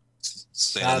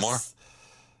 Say no more.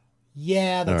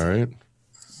 Yeah, All that's right.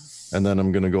 And then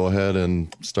I'm gonna go ahead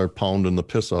and start pounding the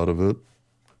piss out of it.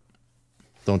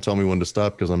 Don't tell me when to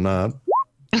stop because I'm not.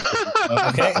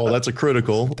 okay. Oh, that's a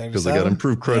critical because I got 37?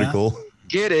 improved critical.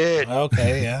 Get it.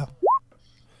 Okay, yeah.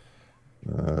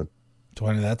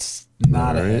 20. That's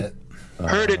not a all right. hit.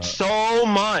 Hurt it so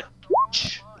much.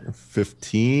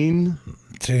 15.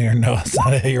 To your no, it's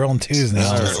not a hit. You're on twos now.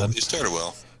 all of a sudden. You started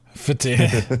well. 15.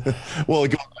 Well, I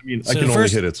mean, So I can the only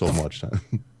first- hit it so much.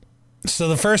 So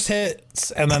the first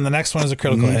hit, and then the next one is a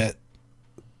critical hit.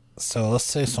 So let's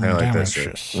say some I like that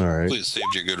damage. shit. All right. Please saved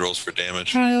your good rolls for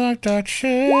damage. I like that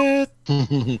shit.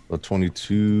 A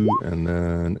 22 and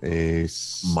then a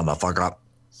Motherfucker.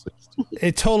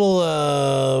 A total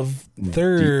of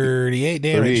 38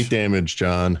 damage. 38 damage,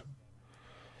 John.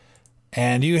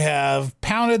 And you have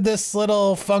pounded this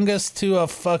little fungus to a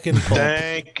fucking pulp.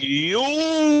 Thank you.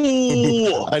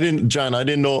 I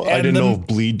didn't know And if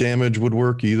bleed damage would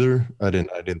work either. I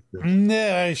didn't.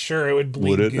 Yeah, sure, it would bleed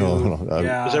Would it? goo. No, I-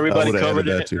 Yeah. Is everybody I would've covered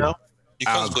in added it that too. now? You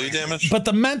cause bleed damage? But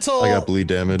the mental I got bleed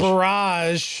damage.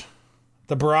 barrage,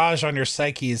 the barrage on your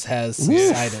psyches has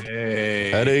subsided.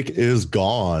 Hey, Headache is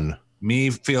gone. me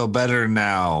feel better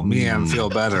now. Me and feel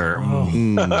better.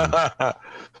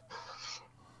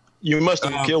 You must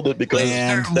have killed it because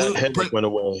and- that headache went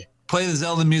away. Play the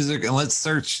Zelda music and let's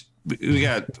search. We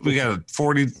got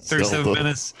 37 Zelda.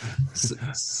 minutes.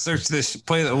 Search this.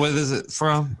 Play the, what is it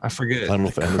from? I forget. Final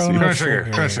Fantasy. Chrono Chrono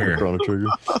Trigger. Chrono Trigger.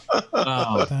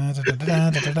 Oh. Sounds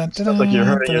like you're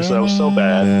hurting yourself so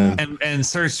bad. And And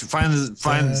search.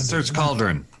 Find search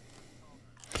Cauldron.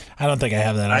 I don't think I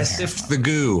have that on I here. sift the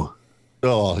goo.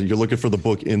 oh, you're looking for the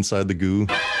book inside the goo.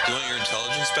 Do you want your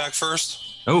intelligence back first?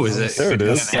 Oh, is it? There it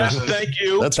is. Yes, thank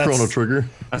you. That's Chrono Trigger.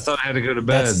 I thought I had to go to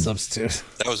bed. That's a substitute.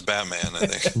 That was Batman, I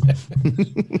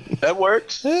think. That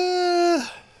works. All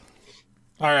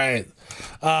right.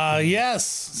 Yes.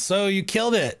 So you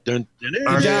killed it. Dun, dun, dun,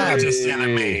 Our Good job. largest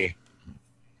enemy.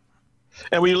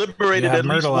 And we liberated Yeah, at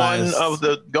least one myrtleized. of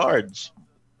the guards.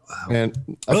 And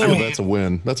I feel that's a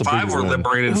win. That's a big 5 were win.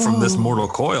 liberated from this mortal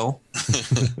coil.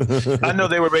 I know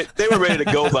they were ready to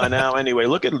go by now. Anyway,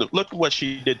 look what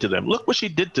she did to them. Look what she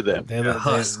did to them.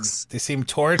 They seem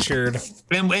tortured.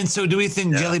 And so, do we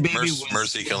think Jelly Baby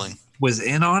Mercy killing. was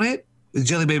in on it? Is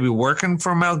Jelly Baby working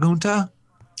for Malgunta?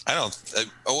 I don't.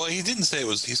 Well, he didn't say it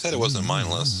was. He said it wasn't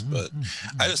mindless, but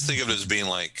I just think of it as being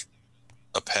like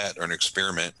a pet or an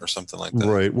experiment or something like that.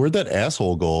 Right. Where'd that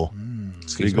asshole go?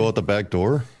 Did he go out the back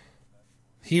door?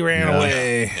 He ran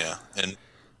away. Yeah, and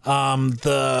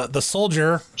The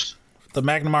soldier, the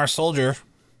Magnamar soldier,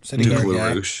 city guard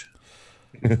guy.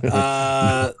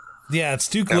 Yeah, it's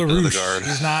Duke Captain of the LaRouche. guard.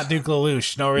 He's not Duke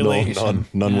LaRouche. No No, relation.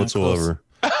 none Yeah, whatsoever.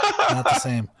 Not the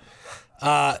same.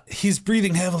 He's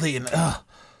breathing heavily and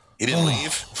he didn't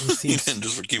leave. He seems- didn't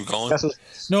just keep going.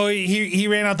 no, he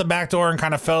ran out the back door and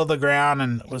kind of fell to the ground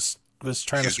and was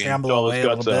trying to Excuse me. scramble All away his a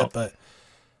little guts bit, out.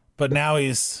 but now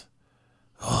he's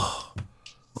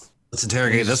Let's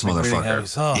interrogate this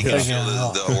motherfucker. Oh, You can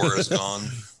feel the aura is gone.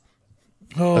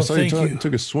 Oh, I saw thank you you.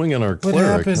 took a swing on our What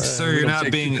cleric. happened? Sir, you're not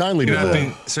being kindly to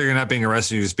that. Sir, you're not being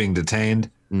arrested. You're just being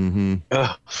detained. Mm-hmm.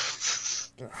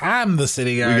 I'm the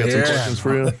city We guy got here. some questions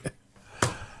for you.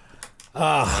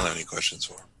 I don't have any questions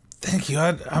for him. Thank you.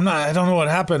 I don't know what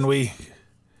happened. We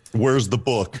Where's the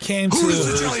book? came Who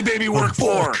does the to jelly baby work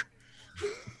for?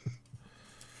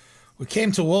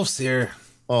 Wolf's Ear.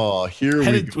 Oh, here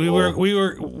Headed, we go.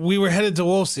 we were headed to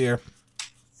Wolf's Ear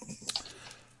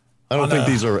I don't think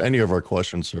these are any of our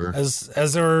questions, sir.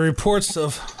 as there were reports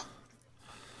of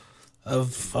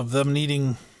them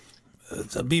needing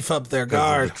to beef up their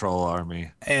guard, The troll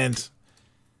army. and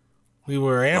we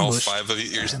were All ambushed. 5 of you,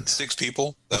 you're 6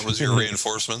 people. That was your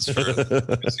reinforcements for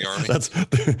the army.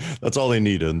 That's all they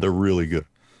needed. They're really good.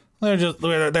 They're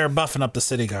buffing up the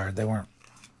city guard. They weren't.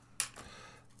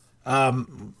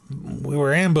 We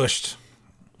were ambushed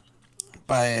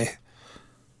by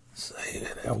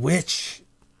a witch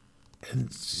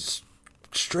and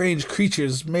strange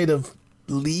creatures made of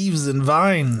leaves and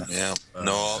vine. Yeah,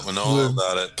 know all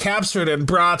about it. Captured and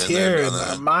brought Been there, here, done and that.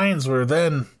 our minds were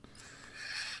then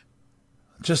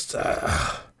just.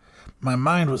 My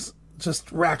mind was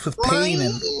just racked with pain,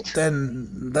 and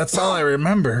then that's all I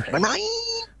remember.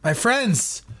 My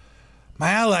friends,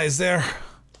 my allies, they're.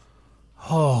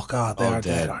 Oh God, they are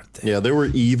dead, aren't they? Yeah, they were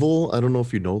evil. I don't know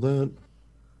if you know that.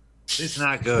 It's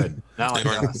not good. Not like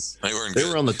us. They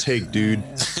were on the take, dude.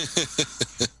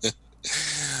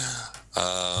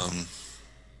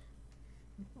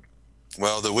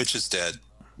 Well, the witch is dead.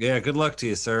 Yeah, good luck to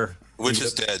you, sir. The witch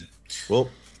is dead. Well,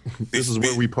 this is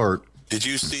where we part. Did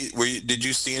you see? Did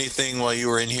you see anything while you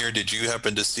were in here? Did you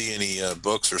happen to see any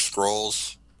books or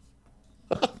scrolls?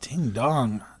 Ding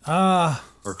dong.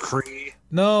 Or Cree.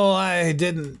 No, I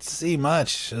didn't see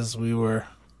much as we were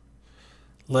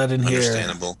led in here,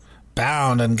 Understandable.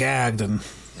 bound and gagged, and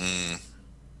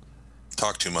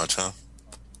Talk too much, huh?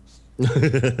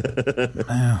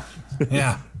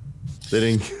 yeah.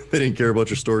 They didn't care about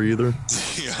your story either.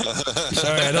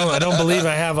 Sorry, I don't believe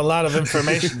I have a lot of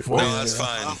information for you. No, that's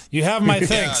fine. You have my Yeah,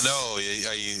 thanks. no,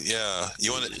 yeah.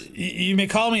 You want to? You may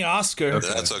call me Oscar.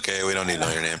 That's okay. We don't need to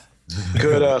know your name.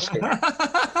 Good, Oscar.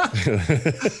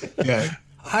 Yeah.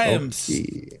 I am.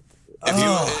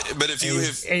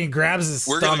 If and he grabs his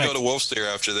we're stomach. gonna go to Wolf's Ear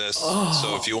after this,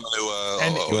 so if you want to,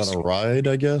 You want to ride?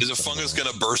 I guess. is a fungus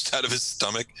gonna burst out of his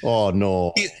stomach? Oh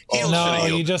no! No,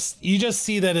 you just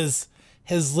see that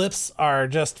his lips are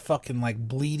just fucking like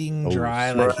bleeding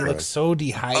dry. Like he looks so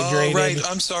dehydrated. Oh, right.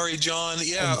 I'm sorry, John.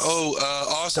 Yeah.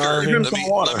 Oscar. starving.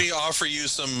 Let me offer you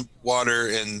some water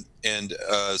and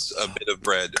a bit of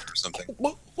bread or something.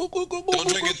 Don't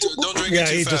drink it. Don't drink it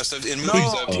too fast. In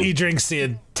movies, He drinks the You're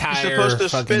entire. supposed to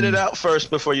spit fucking- it out first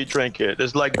before you drink it.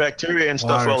 There's like bacteria and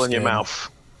stuff Water all in your skin. mouth.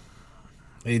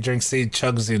 He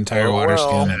chugs the entire water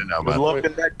well, skin. good luck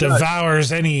in that gut.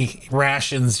 Devours any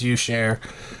rations you share,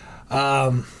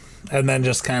 and then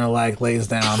just kind of like lays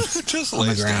down just on the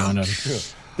lays ground. down.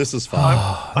 And, This is fine.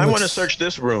 I want to search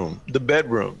this room, the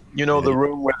bedroom. You know, the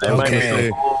room where there might be Okay.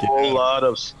 a whole lot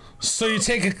of. so you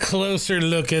take a closer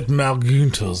look at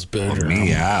Malgunto's bedroom.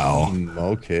 Meow.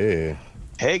 Okay.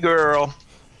 Hey, girl.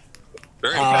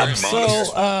 Very, very modest.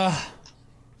 So,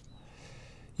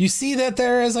 you see that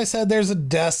there, as I said, there's a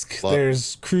desk.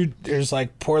 There's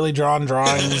like poorly drawn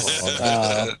drawings,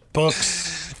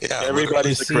 books. Yeah,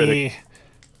 Everybody's You a critic.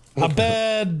 see a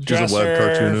bed, She's a web dresser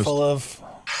cartoonist. full of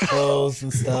clothes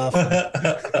and stuff.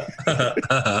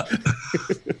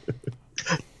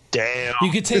 Damn.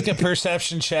 You could take a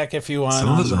perception check if you want. Some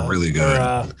of those are really good.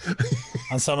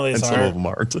 On some of these And some of them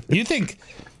aren't. You think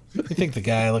the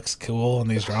guy looks cool in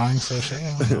these drawings? So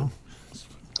I don't know. It's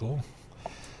cool.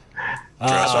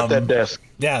 Dress up that desk.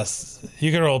 Yes,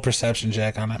 you can roll a perception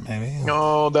check on it, maybe.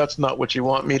 No, that's not what you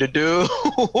want me to do.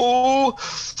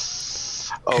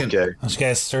 Okay. Let's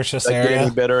guys search this Did I get area.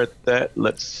 any better at that?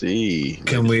 Let's see.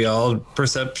 Can we all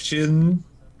perception?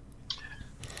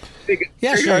 Yeah,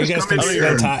 Hey, sure. guys, You guys come can in spend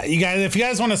here. time. If you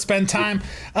guys want to spend time,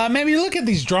 maybe look at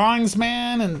these drawings,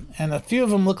 man, and a few of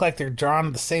them look like they're drawn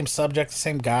to the same subject, the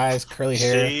same guys, curly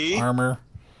hair, See? armor,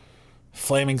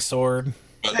 flaming sword,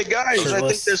 Hey guys, I think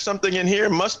Shirtless. there's something in here.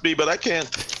 Must be, but I can't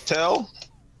tell.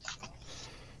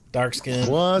 dark skin.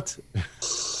 What?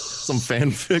 Some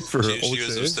fanfic for She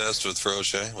was O'Shea? obsessed with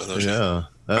Froche. With O'Shea. Yeah,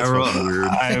 that's I rolled, fucking weird.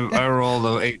 I rolled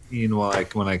a 18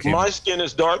 when I came. My skin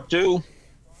is dark too.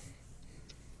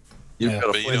 You've Yeah. got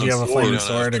a But you flaming have a don't, flaming you don't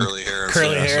sword have and curly hair. and curly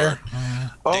flaming hair.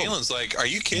 sword. Oh, Dalen's like, are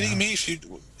you kidding me?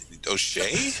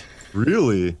 O'Shea?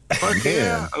 Really? Fuck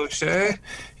yeah, O'Shea.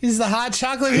 He's the hot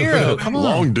chocolate hero. Come on.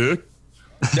 Long dick.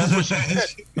 that's what she said.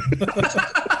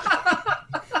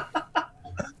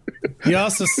 You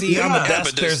also see on the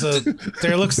desk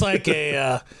there looks like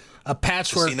a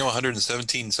patchwork. Does he know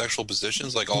 117 sexual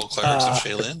positions like all clerics of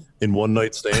Shaylin? In one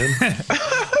night stand?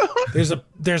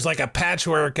 There's like a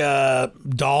patchwork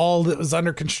doll that was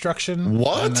under construction.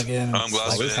 What? And again, I'm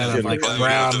glad we kind of like didn't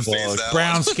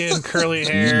brown skin, curly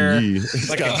hair.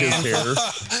 Like got his hair.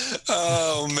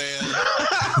 Oh man.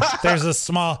 There's a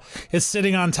small. It's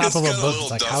sitting on top of a book.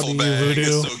 It's like, how do you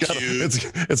voodoo?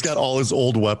 It's got all his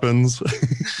old weapons.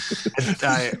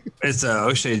 It's a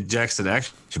O'Shea Jackson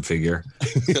action figure.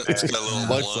 It's got a little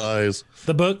Life size.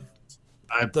 The book.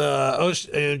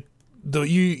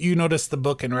 You notice the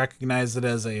book and recognize it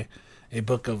as a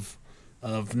book of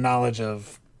knowledge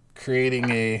of creating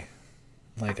a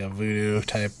voodoo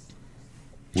type.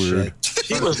 Weird.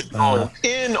 She was going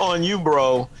in on you,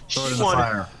 bro. She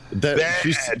wanted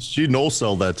She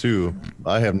no-sell that too.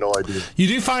 I have no idea. You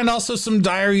do find also some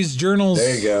diaries, journals.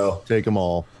 There you go. Take them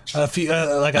all. A few,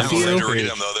 I'm afraid to read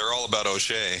them though. They're all about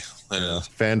O'Shea.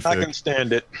 Fanfic. I can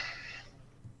stand it.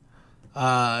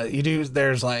 You do.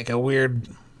 There's like a weird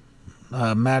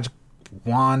magic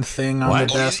wand thing on the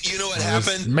desk. You know what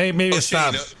happened? Maybe it's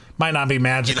not. Might not be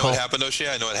magical. You know what happened, O'Shea?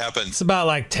 I know what happened. It's about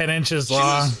like 10 inches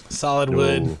long, solid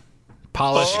wood,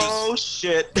 polished. Oh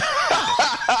shit!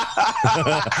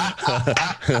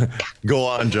 Go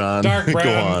on, John. Dark brown.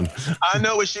 Go on. I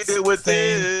know what she did with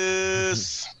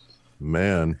this.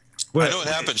 Man. I know what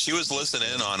happened. She was listening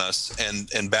in on us,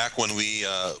 and back when we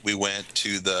went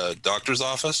to the doctor's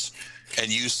office,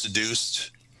 and you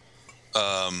seduced,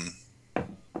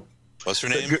 what's her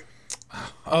name?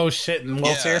 Oh shit! And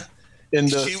Walt's here in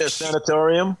the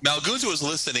sanatorium. Malguza was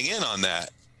listening in on that,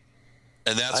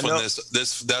 and that's when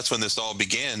that's when this all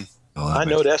began. I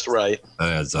know that's right.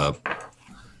 That adds up.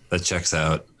 That checks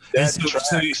out.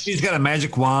 So she's got a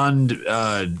magic wand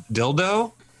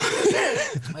dildo.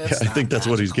 I think that's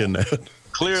what he's getting at.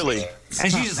 Clearly.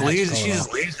 And she just leaves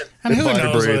it. And who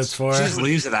knows what it's for? She just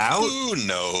leaves it out. Who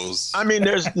knows? I mean,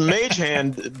 there's Mage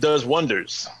Hand does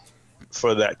wonders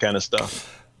for that kind of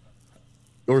stuff.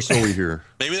 Or so we hear.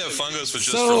 Maybe that fungus was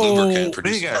just for lubricant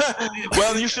producing.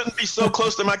 Well, you shouldn't be so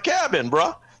close to my cabin,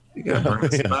 bro. You got burn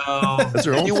a spell. That's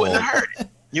your own You fault. wouldn't have heard it.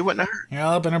 You wouldn't have heard it. You're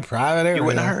all up in a private area. You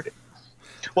wouldn't have heard it.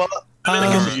 Well, I mean,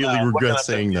 I guess I really regret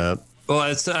saying that. Well,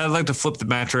 I'd like to flip the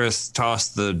mattress, toss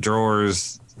the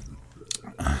drawers.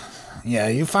 Yeah,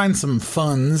 you find some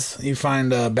funds. You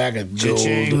find a bag of gold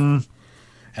Cha-ching.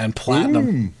 and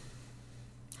platinum.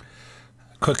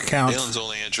 Quick count. Dalen's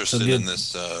only interested in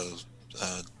this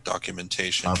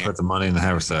documentation. I'll put the money in the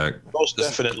haversack. Most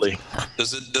definitely.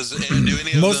 Does it do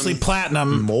any of Mostly them?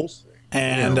 platinum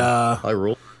and I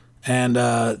roll. and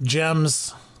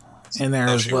gems in there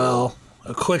as well.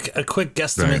 A quick Dragon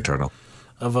guesstimate turtle.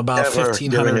 of about Never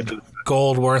 1,500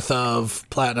 gold worth of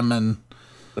platinum and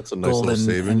That's a nice gold little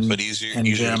savings. and But easier to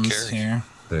gems carry. here.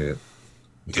 There you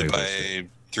You could buy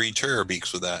 3 terror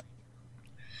beaks with that.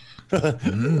 That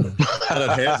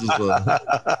has is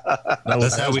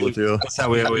That's how we. with you. That's how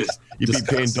we always. You'd be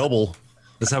paying discuss. double.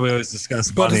 That's how we always discuss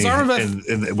But money it's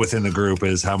Armaveth- within the group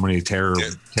is how many terror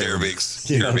Beaks.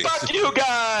 Yeah. Fuck you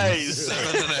guys!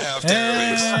 7.5 terror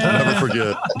beaks. Never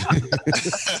forget.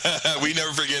 We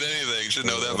never forget anything. Should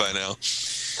know that by now.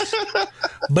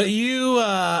 But you,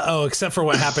 except for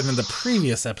what happened in the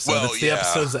previous episode. Well, it's the yeah,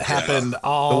 episodes that happened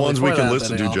all The ones we before can that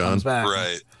listen that it to, all John. comes back.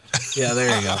 Right. Yeah,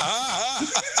 there you go.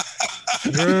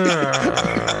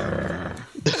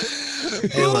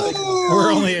 Hey, look,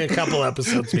 we're only a couple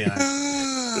episodes behind.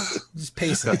 Just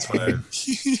pace it. That's fine.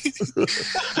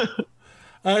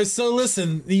 All right, so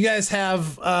listen, you guys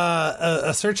have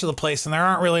a search of the place, and there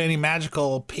aren't really any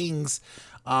magical pings.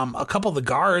 A couple of the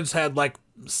guards had like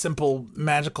simple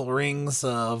magical rings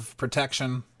of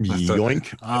protection.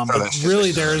 Yoink. But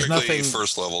really, there is Strictly nothing.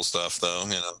 first level stuff, though. You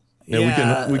know.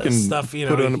 Yeah, we can stuff. You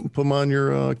know, put them on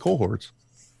your cohorts.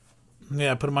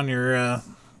 yeah, put them on your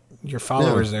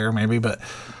followers there, maybe. But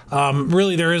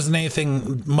really, there isn't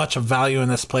anything much of value in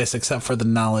this place except for the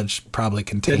knowledge probably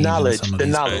contained. in some of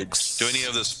these books. Do any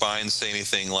of the spines say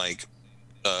anything like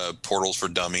portals for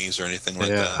dummies or anything like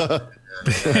that?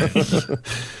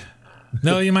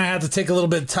 No, you might have to take a little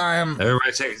bit of time.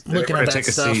 Everybody take that a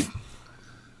stuff. seat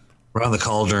around the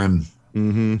cauldron.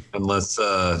 Mm-hmm. And let's.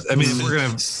 I mean, we're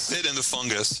gonna sit in the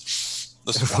fungus,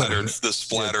 the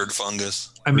splattered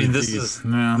fungus. I mean, this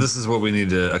is what we need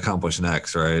to accomplish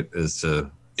next, right? Is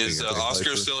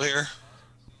Oscar still here?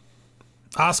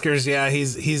 Oscar's, yeah,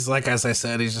 he's like, as I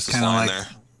said, he's just kind of lying like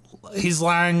he's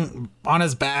lying on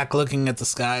his back, looking at the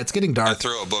sky. It's getting dark. I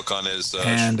throw a book on his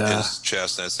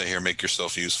chest and I say, "Here, make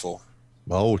yourself useful."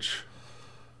 Ouch!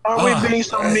 Are we being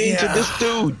so mean to this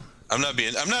dude? I'm not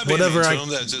being Whatever mean to him.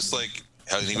 That's just like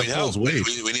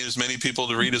We need as many people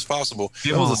to read as possible.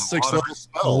 That was a 6-level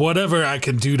spell. Whatever I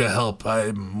can do to help,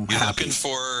 I'm happy.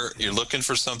 You're looking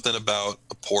for something about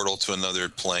a portal to another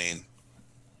plane.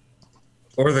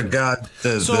 Or the god,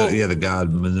 the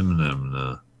god.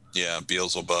 Yeah,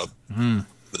 Beelzebub. Mm.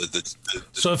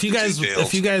 So if you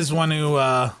guys want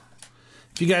to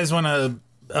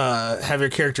have your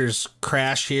characters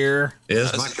crash here,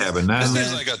 it's my cabin now. This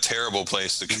seems like a terrible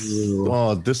place to go.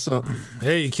 Oh, this.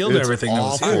 Hey, you killed everything that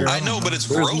was here. I know, but it's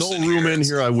There's gross. no room in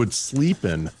here I would sleep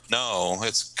in. No,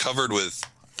 it's covered with.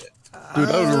 Dude,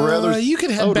 I would rather. You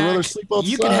could head back. Rather sleep outside.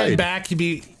 You could head back.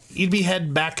 You'd be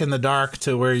head back in the dark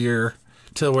to where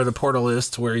the portal is,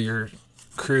 to where your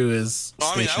crew is.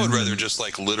 I mean, I would rather just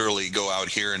like literally go out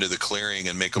here into the clearing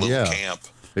and make a little camp.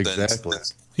 Exactly.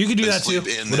 You can do that too.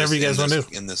 Whatever you guys want to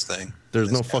do in this thing.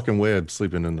 There's no fucking way I'd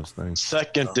sleep in this thing.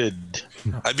 Seconded.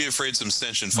 I'd be afraid some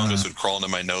stench and fungus would crawl into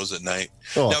my nose at night.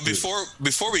 Oh, now, dude.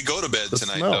 before we go to bed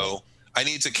tonight, though, I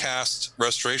need to cast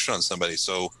restoration on somebody.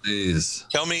 So, please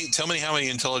tell me how many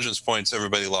intelligence points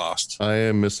everybody lost. I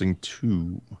am missing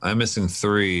 2. I'm missing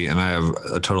 3, and I have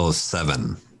a total of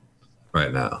 7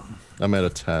 right now. I'm at a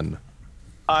 10.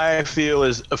 I feel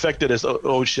as affected as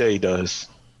O'Shea does.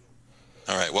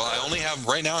 All right. Well, I only have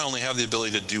the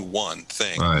ability to do one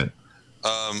thing. All right.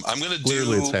 I'm going to do.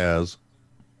 Clearly, it's Has.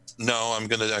 No, I'm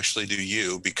going to actually do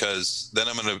you, because then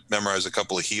I'm going to memorize a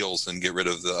couple of heals and get rid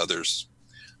of the others.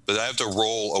 But I have to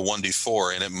roll a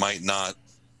 1d4, and it might not.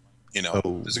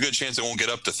 There's a good chance it won't get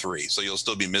up to 3, so you'll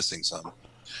still be missing some.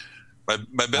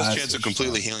 My best chance of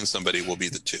completely healing somebody will be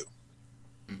the 2.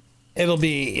 It'll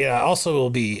be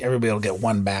everybody will get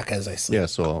 1 back as I sleep. Yeah.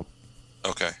 So.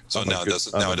 Okay. So now it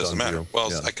doesn't matter. Deal.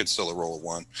 Well, I could still roll a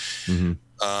 1.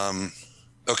 Mm-hmm.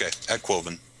 Okay. At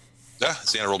Quoven.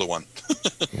 See, I rolled a 1.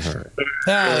 All right.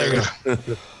 There you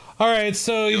go. All right,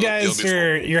 so you guys,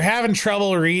 you're having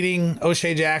trouble reading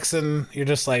O'Shea Jackson. You're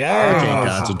just like, I can't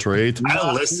concentrate.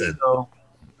 I'll listen.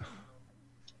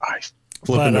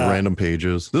 Flipping to random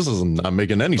pages. This is not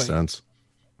making any sense.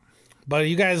 But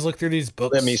you guys look through these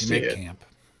books. Let me see it. Camp.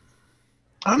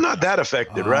 I'm not that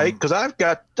affected, right? Because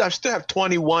I still have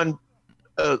 21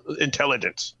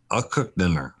 intelligence. I'll cook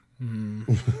dinner.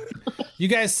 You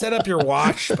guys set up your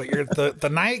watch, but the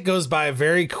night goes by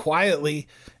very quietly.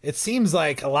 It seems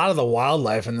like a lot of the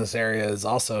wildlife in this area is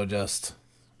also just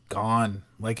gone.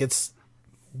 Like, it's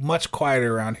much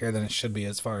quieter around here than it should be,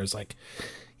 as far as like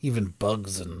even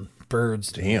bugs and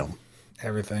birds. Damn.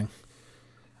 Everything.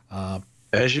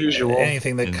 As usual.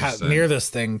 Anything that cut near this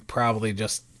thing probably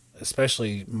just,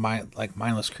 especially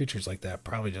mindless creatures like that,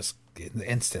 probably just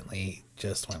instantly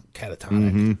just went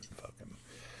catatonic. Mm-hmm.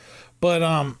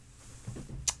 But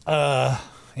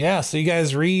yeah, so you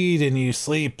guys read and you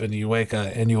sleep and you wake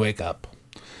up.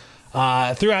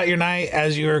 Throughout your night,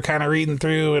 as you were kind of reading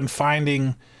through and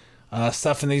finding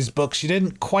stuff in these books, you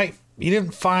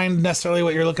didn't find necessarily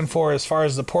what you're looking for as far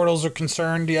as the portals are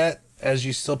concerned yet, as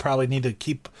you still probably need to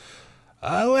keep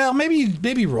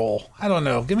maybe roll. I don't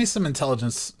know. Give me some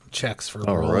intelligence checks for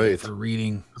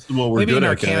reading. This is what we're maybe good an at,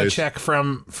 Arcana guys. check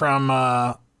from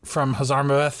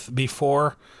Hazarmaveth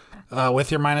before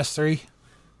with your -3.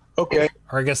 Okay.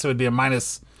 Or I guess it would be a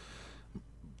minus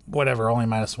whatever, only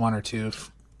 -1 or 2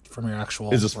 from your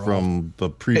actual. Is this roll. from the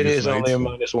previous? It is night? only a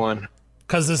 -1.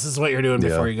 Because this is what you're doing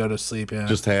before you go to sleep. Yeah.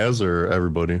 Just Has or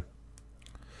everybody?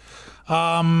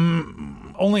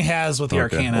 Only Has with the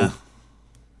Arcana.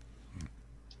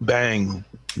 Bang.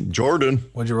 Jordan.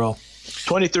 What'd you roll?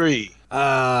 23.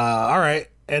 All right.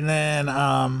 And then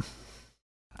I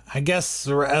guess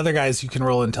the other guys, you can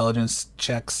roll intelligence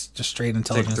checks, just straight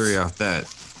intelligence. Take 3 off that.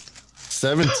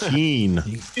 17.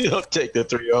 You don't take the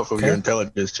 3 off of your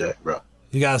intelligence check, bro.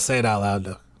 You gotta say it out loud,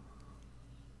 though.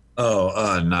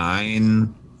 Oh,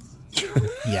 9.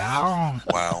 Yeah.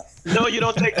 Wow. No, you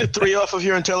don't take the 3 off of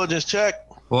your intelligence check.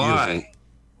 Why?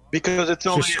 Because it's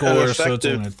Your only score, so it's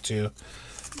effective only 2.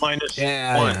 -1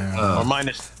 Yeah. or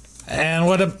minus. And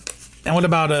what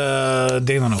about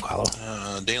Dalen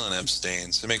O'Connell? Dalen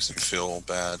abstains. It makes him feel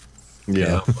bad.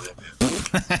 Yeah.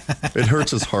 It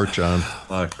hurts his heart, John.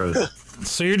 A lot of credit.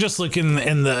 So you're just looking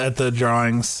at the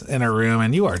drawings in a room,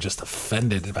 and you are just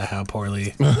offended by how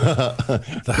poorly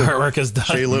the artwork is done.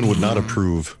 Shaylin would not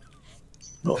approve.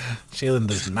 Shaylin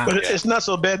does not. But it's not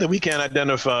so bad that we can't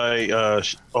identify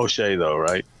O'Shea, though,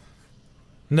 right?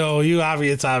 No,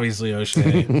 it's obviously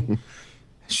O'Shea.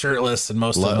 Shirtless and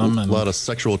most of them. And a lot of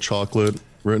sexual chocolate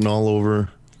written all over.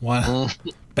 One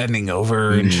bending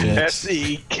over and shit.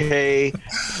 S-E-K.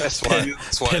 That's why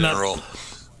I didn't roll.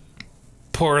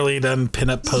 Poorly done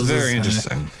pinup poses. Very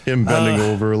interesting. Him bending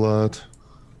over a lot.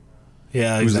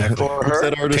 Yeah, exactly. For her, Who's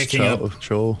that artist? picking up.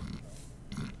 Cho?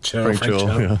 Frank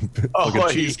Cho. Yeah.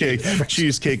 Like a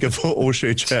cheesecake of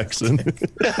O'Shea Jackson.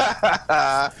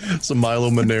 Some Milo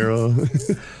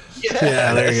Monero.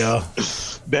 Yeah, there you go.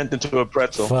 Bent into a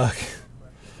pretzel. Fuck.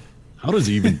 How does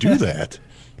he even do that?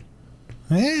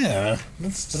 Yeah,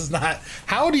 this does not.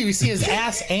 How do you see his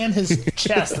ass and his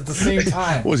chest at the same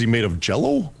time? Was he made of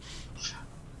Jello?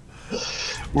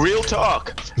 Real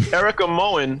talk. Erica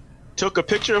Moen took a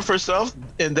picture of herself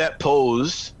in that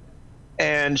pose,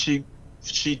 and she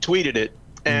tweeted it,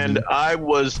 and I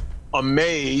was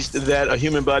amazed that a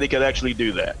human body could actually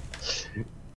do that.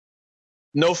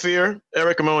 No fear,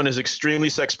 Erica Moen is extremely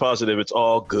sex positive. It's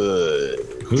all good.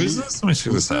 Who is this? Let me see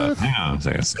this out. Hang on a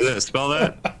second. Say that. Spell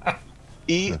that.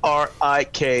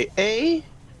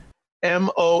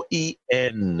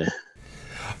 ErikaMoen.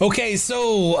 Okay,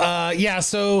 so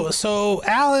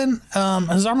Alan,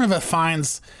 his armor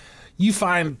finds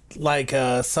like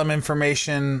some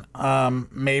information,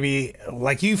 maybe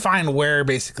like you find where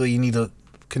basically you need to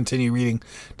continue reading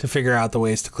to figure out the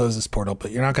ways to close this portal,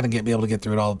 but you're not going to be able to get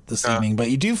through it all this evening. But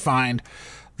you do find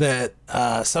that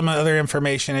some other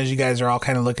information as you guys are all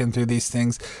kind of looking through these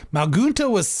things. Malgunta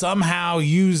was somehow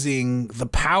using the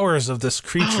powers of this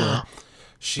creature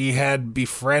she had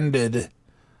befriended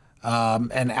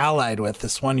and allied with,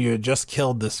 this one you had just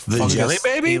killed, this fungus jelly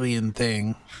baby alien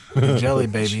thing, the jelly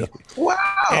baby. Wow!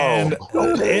 And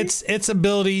its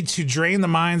ability to drain the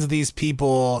minds of these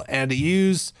people and to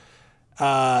use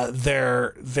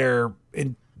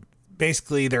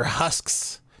basically their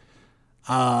husks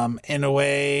in a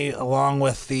way, along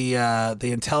with the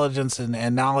intelligence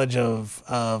and knowledge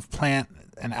of plant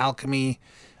and alchemy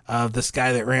of this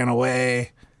guy that ran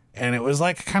away. And it was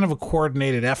like kind of a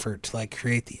coordinated effort to like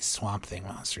create these Swamp Thing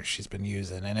monsters she's been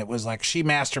using. And it was like she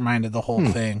masterminded the whole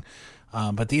thing.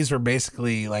 But these were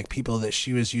basically like people that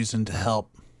she was using to help.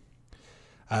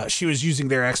 She was using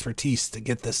their expertise to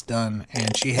get this done.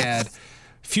 And she had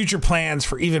future plans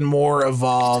for even more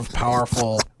evolved,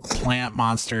 powerful plant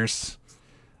monsters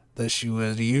that she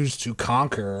would use to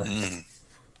conquer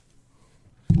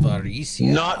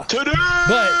Varisia. Not today!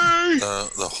 But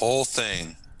the whole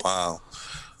thing. Wow.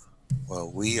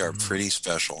 Well, we are pretty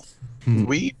special.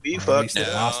 We fucked the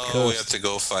it. Lost We Coast. have to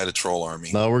go fight a troll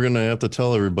army. Now we're gonna have to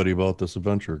tell everybody about this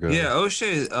adventure, guys. Yeah,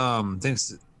 O'Shea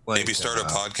thinks like Maybe start a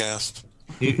podcast.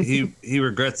 he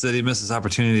regrets that he missed his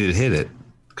opportunity to hit it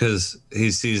because he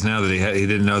sees now that he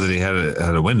didn't know that he had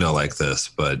a window like this,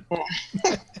 but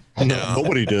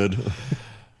Nobody did.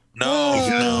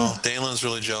 No. Dalen's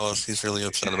really jealous. He's really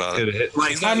upset about it.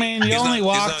 I mean, you only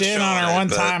walked in on her one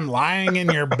time lying in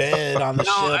your bed on the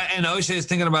ship. And O'Shea's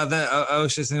thinking about that.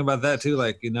 O'Shea's thinking about that too.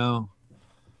 Like,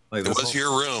 like It was your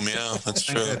room, yeah, that's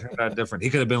true. It turned out different. He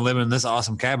could have been living in this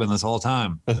awesome cabin this whole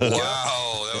time. Wow, that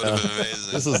would have been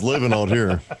amazing. This is living out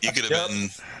here. You could have been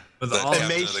With that all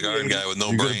captain of the garden guy with no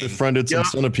You could brain. have befriended some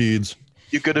centipedes.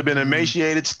 You could have been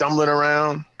emaciated, stumbling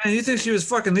around. Man, you think she was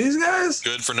fucking these guys?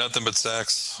 Good for nothing but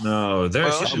sex. No,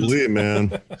 Probably,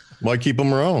 man. Why keep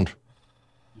them around?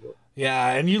 Yeah,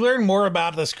 and you learn more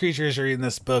about this creature as you're reading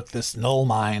this book, this Null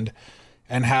Mind,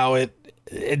 and how it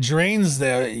drains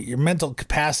your mental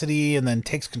capacity and then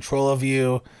takes control of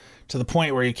you to the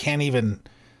point where you can't even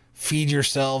feed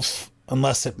yourself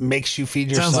unless it makes you feed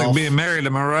yourself. Sounds like being married,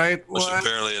 am I right? Which What?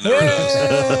 apparently it never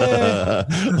does.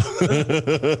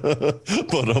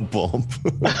 But a bump.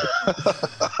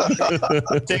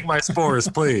 Take my spores,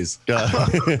 please.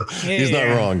 He's not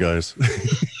wrong, guys.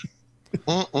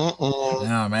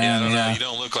 Oh, man. Yeah, I don't know. You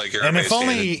don't look like you're And if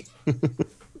emaciated. only,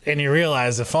 and you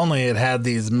realize if only it had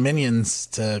these minions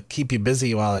to keep you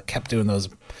busy while it kept doing those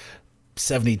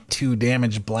 72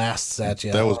 damage blasts at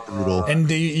you. That was brutal.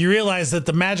 And you realize that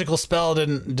the magical spell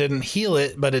didn't heal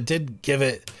it, but it did give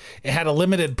it. It had a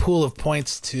limited pool of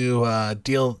points to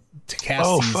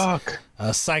cast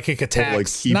these psychic attacks. Like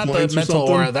key Not the points or mental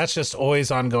something? aura. That's just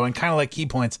always ongoing, kind of like key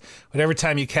points. But every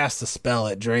time you cast a spell,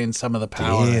 it drains some of the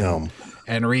power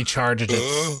and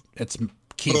recharges its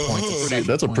key points.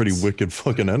 That's a pretty wicked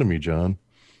fucking enemy, John.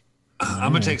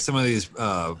 I'm gonna take some of these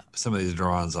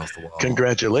drawings off the wall.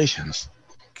 Congratulations.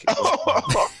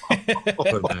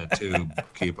 Put them in a tube.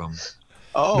 Keep them.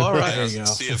 Oh, all right. There you go.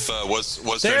 See if what's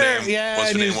There, their name? yeah,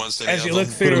 What's and her you- name? Wants to as you name look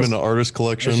them? Put them through, in the artist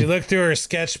collection. as you look through her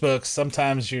sketchbook,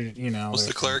 sometimes you know. What's the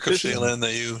there's- cleric of Shaylin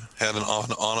that you had an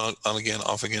on again,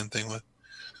 off again thing with?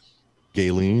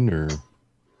 Galen or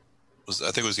I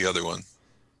think it was the other one.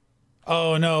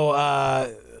 Oh no,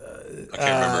 I can't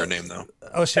remember her name though.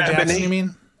 O'Shea Jackson, Ebony? you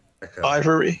mean?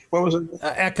 Ivory. What was it?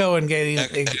 Echo and Galen.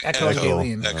 Echo and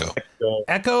Galen.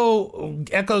 Echo.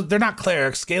 Echo. They're not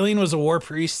clerics. Galen was a war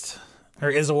priest, or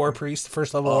is a war priest,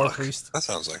 first level war priest. That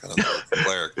sounds like another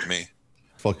cleric to me.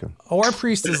 Fuck him. A war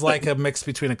priest is like a mix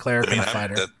between a cleric and a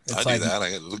fighter. I do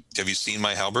that. Have you seen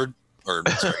my halberd? Or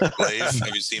sorry, glaive?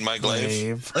 Have you seen my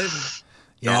glaive?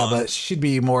 Yeah, but she'd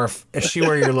be more. If she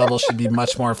were your level, she'd be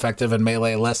much more effective in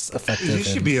melee, less effective. You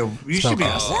should be a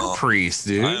war priest,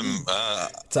 dude.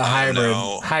 It's a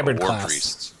hybrid class.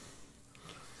 Priest.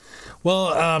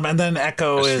 Well, and then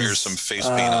Echo is. Smear some face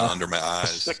paint under my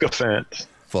eyes. Sycophant.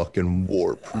 Fucking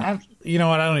warp. You know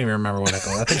what? I don't even remember what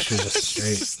Echo. I think she was just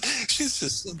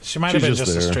straight. She might have been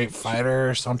just a straight fighter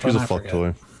or something. She's a fuck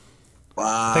toy.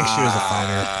 I think she was a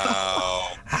fighter.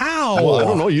 How? Well, I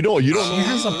don't know. You don't. She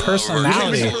has a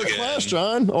personality. Class,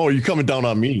 John. Oh, you coming down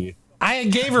on me? I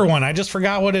gave her one. I just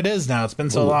forgot what it is now. It's been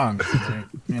so long.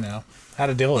 You know how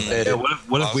to deal with it. Yeah,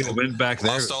 what if we went back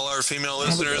there? Lost all our female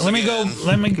listeners. Let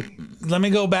me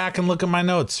go back and look at my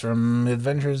notes from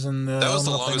Adventures in the. That was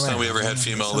the longest time we ever had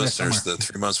female listeners. The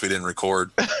 3 months we didn't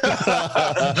record.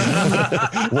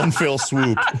 One fell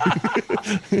swoop.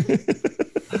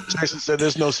 Jason said,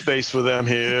 "There's no space for them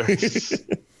here."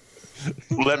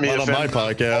 Let me on my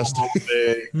podcast.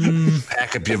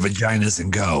 Pack up your vaginas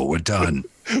and go. We're done.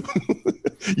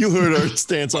 You heard our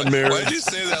stance on marriage. Why did you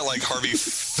say that like Harvey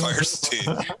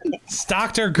Firestein?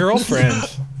 Stalked her girlfriend.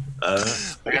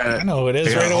 I know who it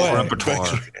is right away.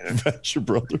 Repertoire. That's your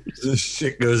brother. This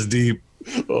shit goes deep.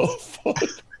 Oh, fuck.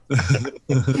 I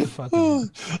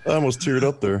almost teared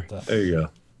up there. There you go.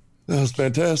 That was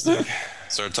fantastic.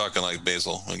 Start talking like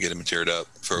Basil and get him teared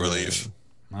up before we leave.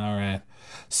 All right.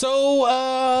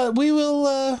 So we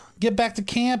will get back to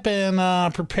camp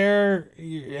and prepare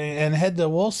and head to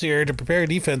Wolfseer to prepare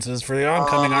defenses for the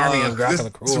oncoming army of Graka the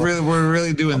Cruel. We're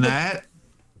really doing that?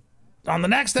 On the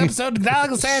next episode of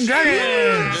Galaxy and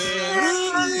Dragons!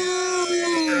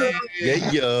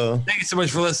 Yeah. Thank you so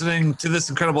much for listening to this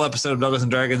incredible episode of Douglas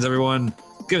and Dragons, everyone.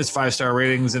 Give us 5-star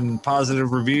ratings and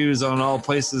positive reviews on all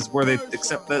places where they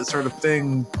accept that sort of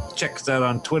thing. Check us out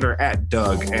on Twitter at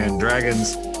Doug and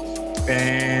Dragons.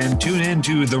 And tune in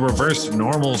to the Reverse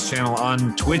Normals channel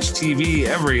on Twitch TV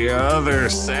every other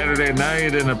Saturday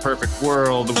night in a perfect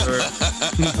world. Where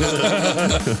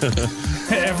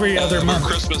every other month.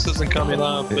 Christmas isn't coming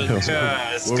up. We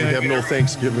have no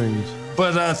Thanksgivings.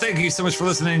 But thank you so much for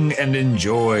listening and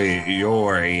enjoy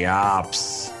your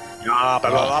yaps. Okay.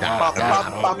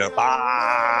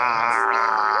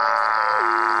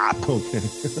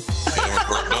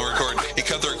 Don't record. He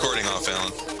cut the recording off,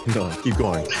 Alan. No, keep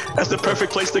going. That's the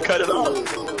perfect place to cut it off.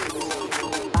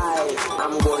 I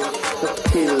am going to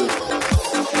kill.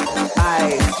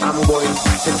 I am going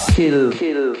to kill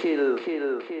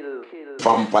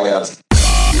vampires.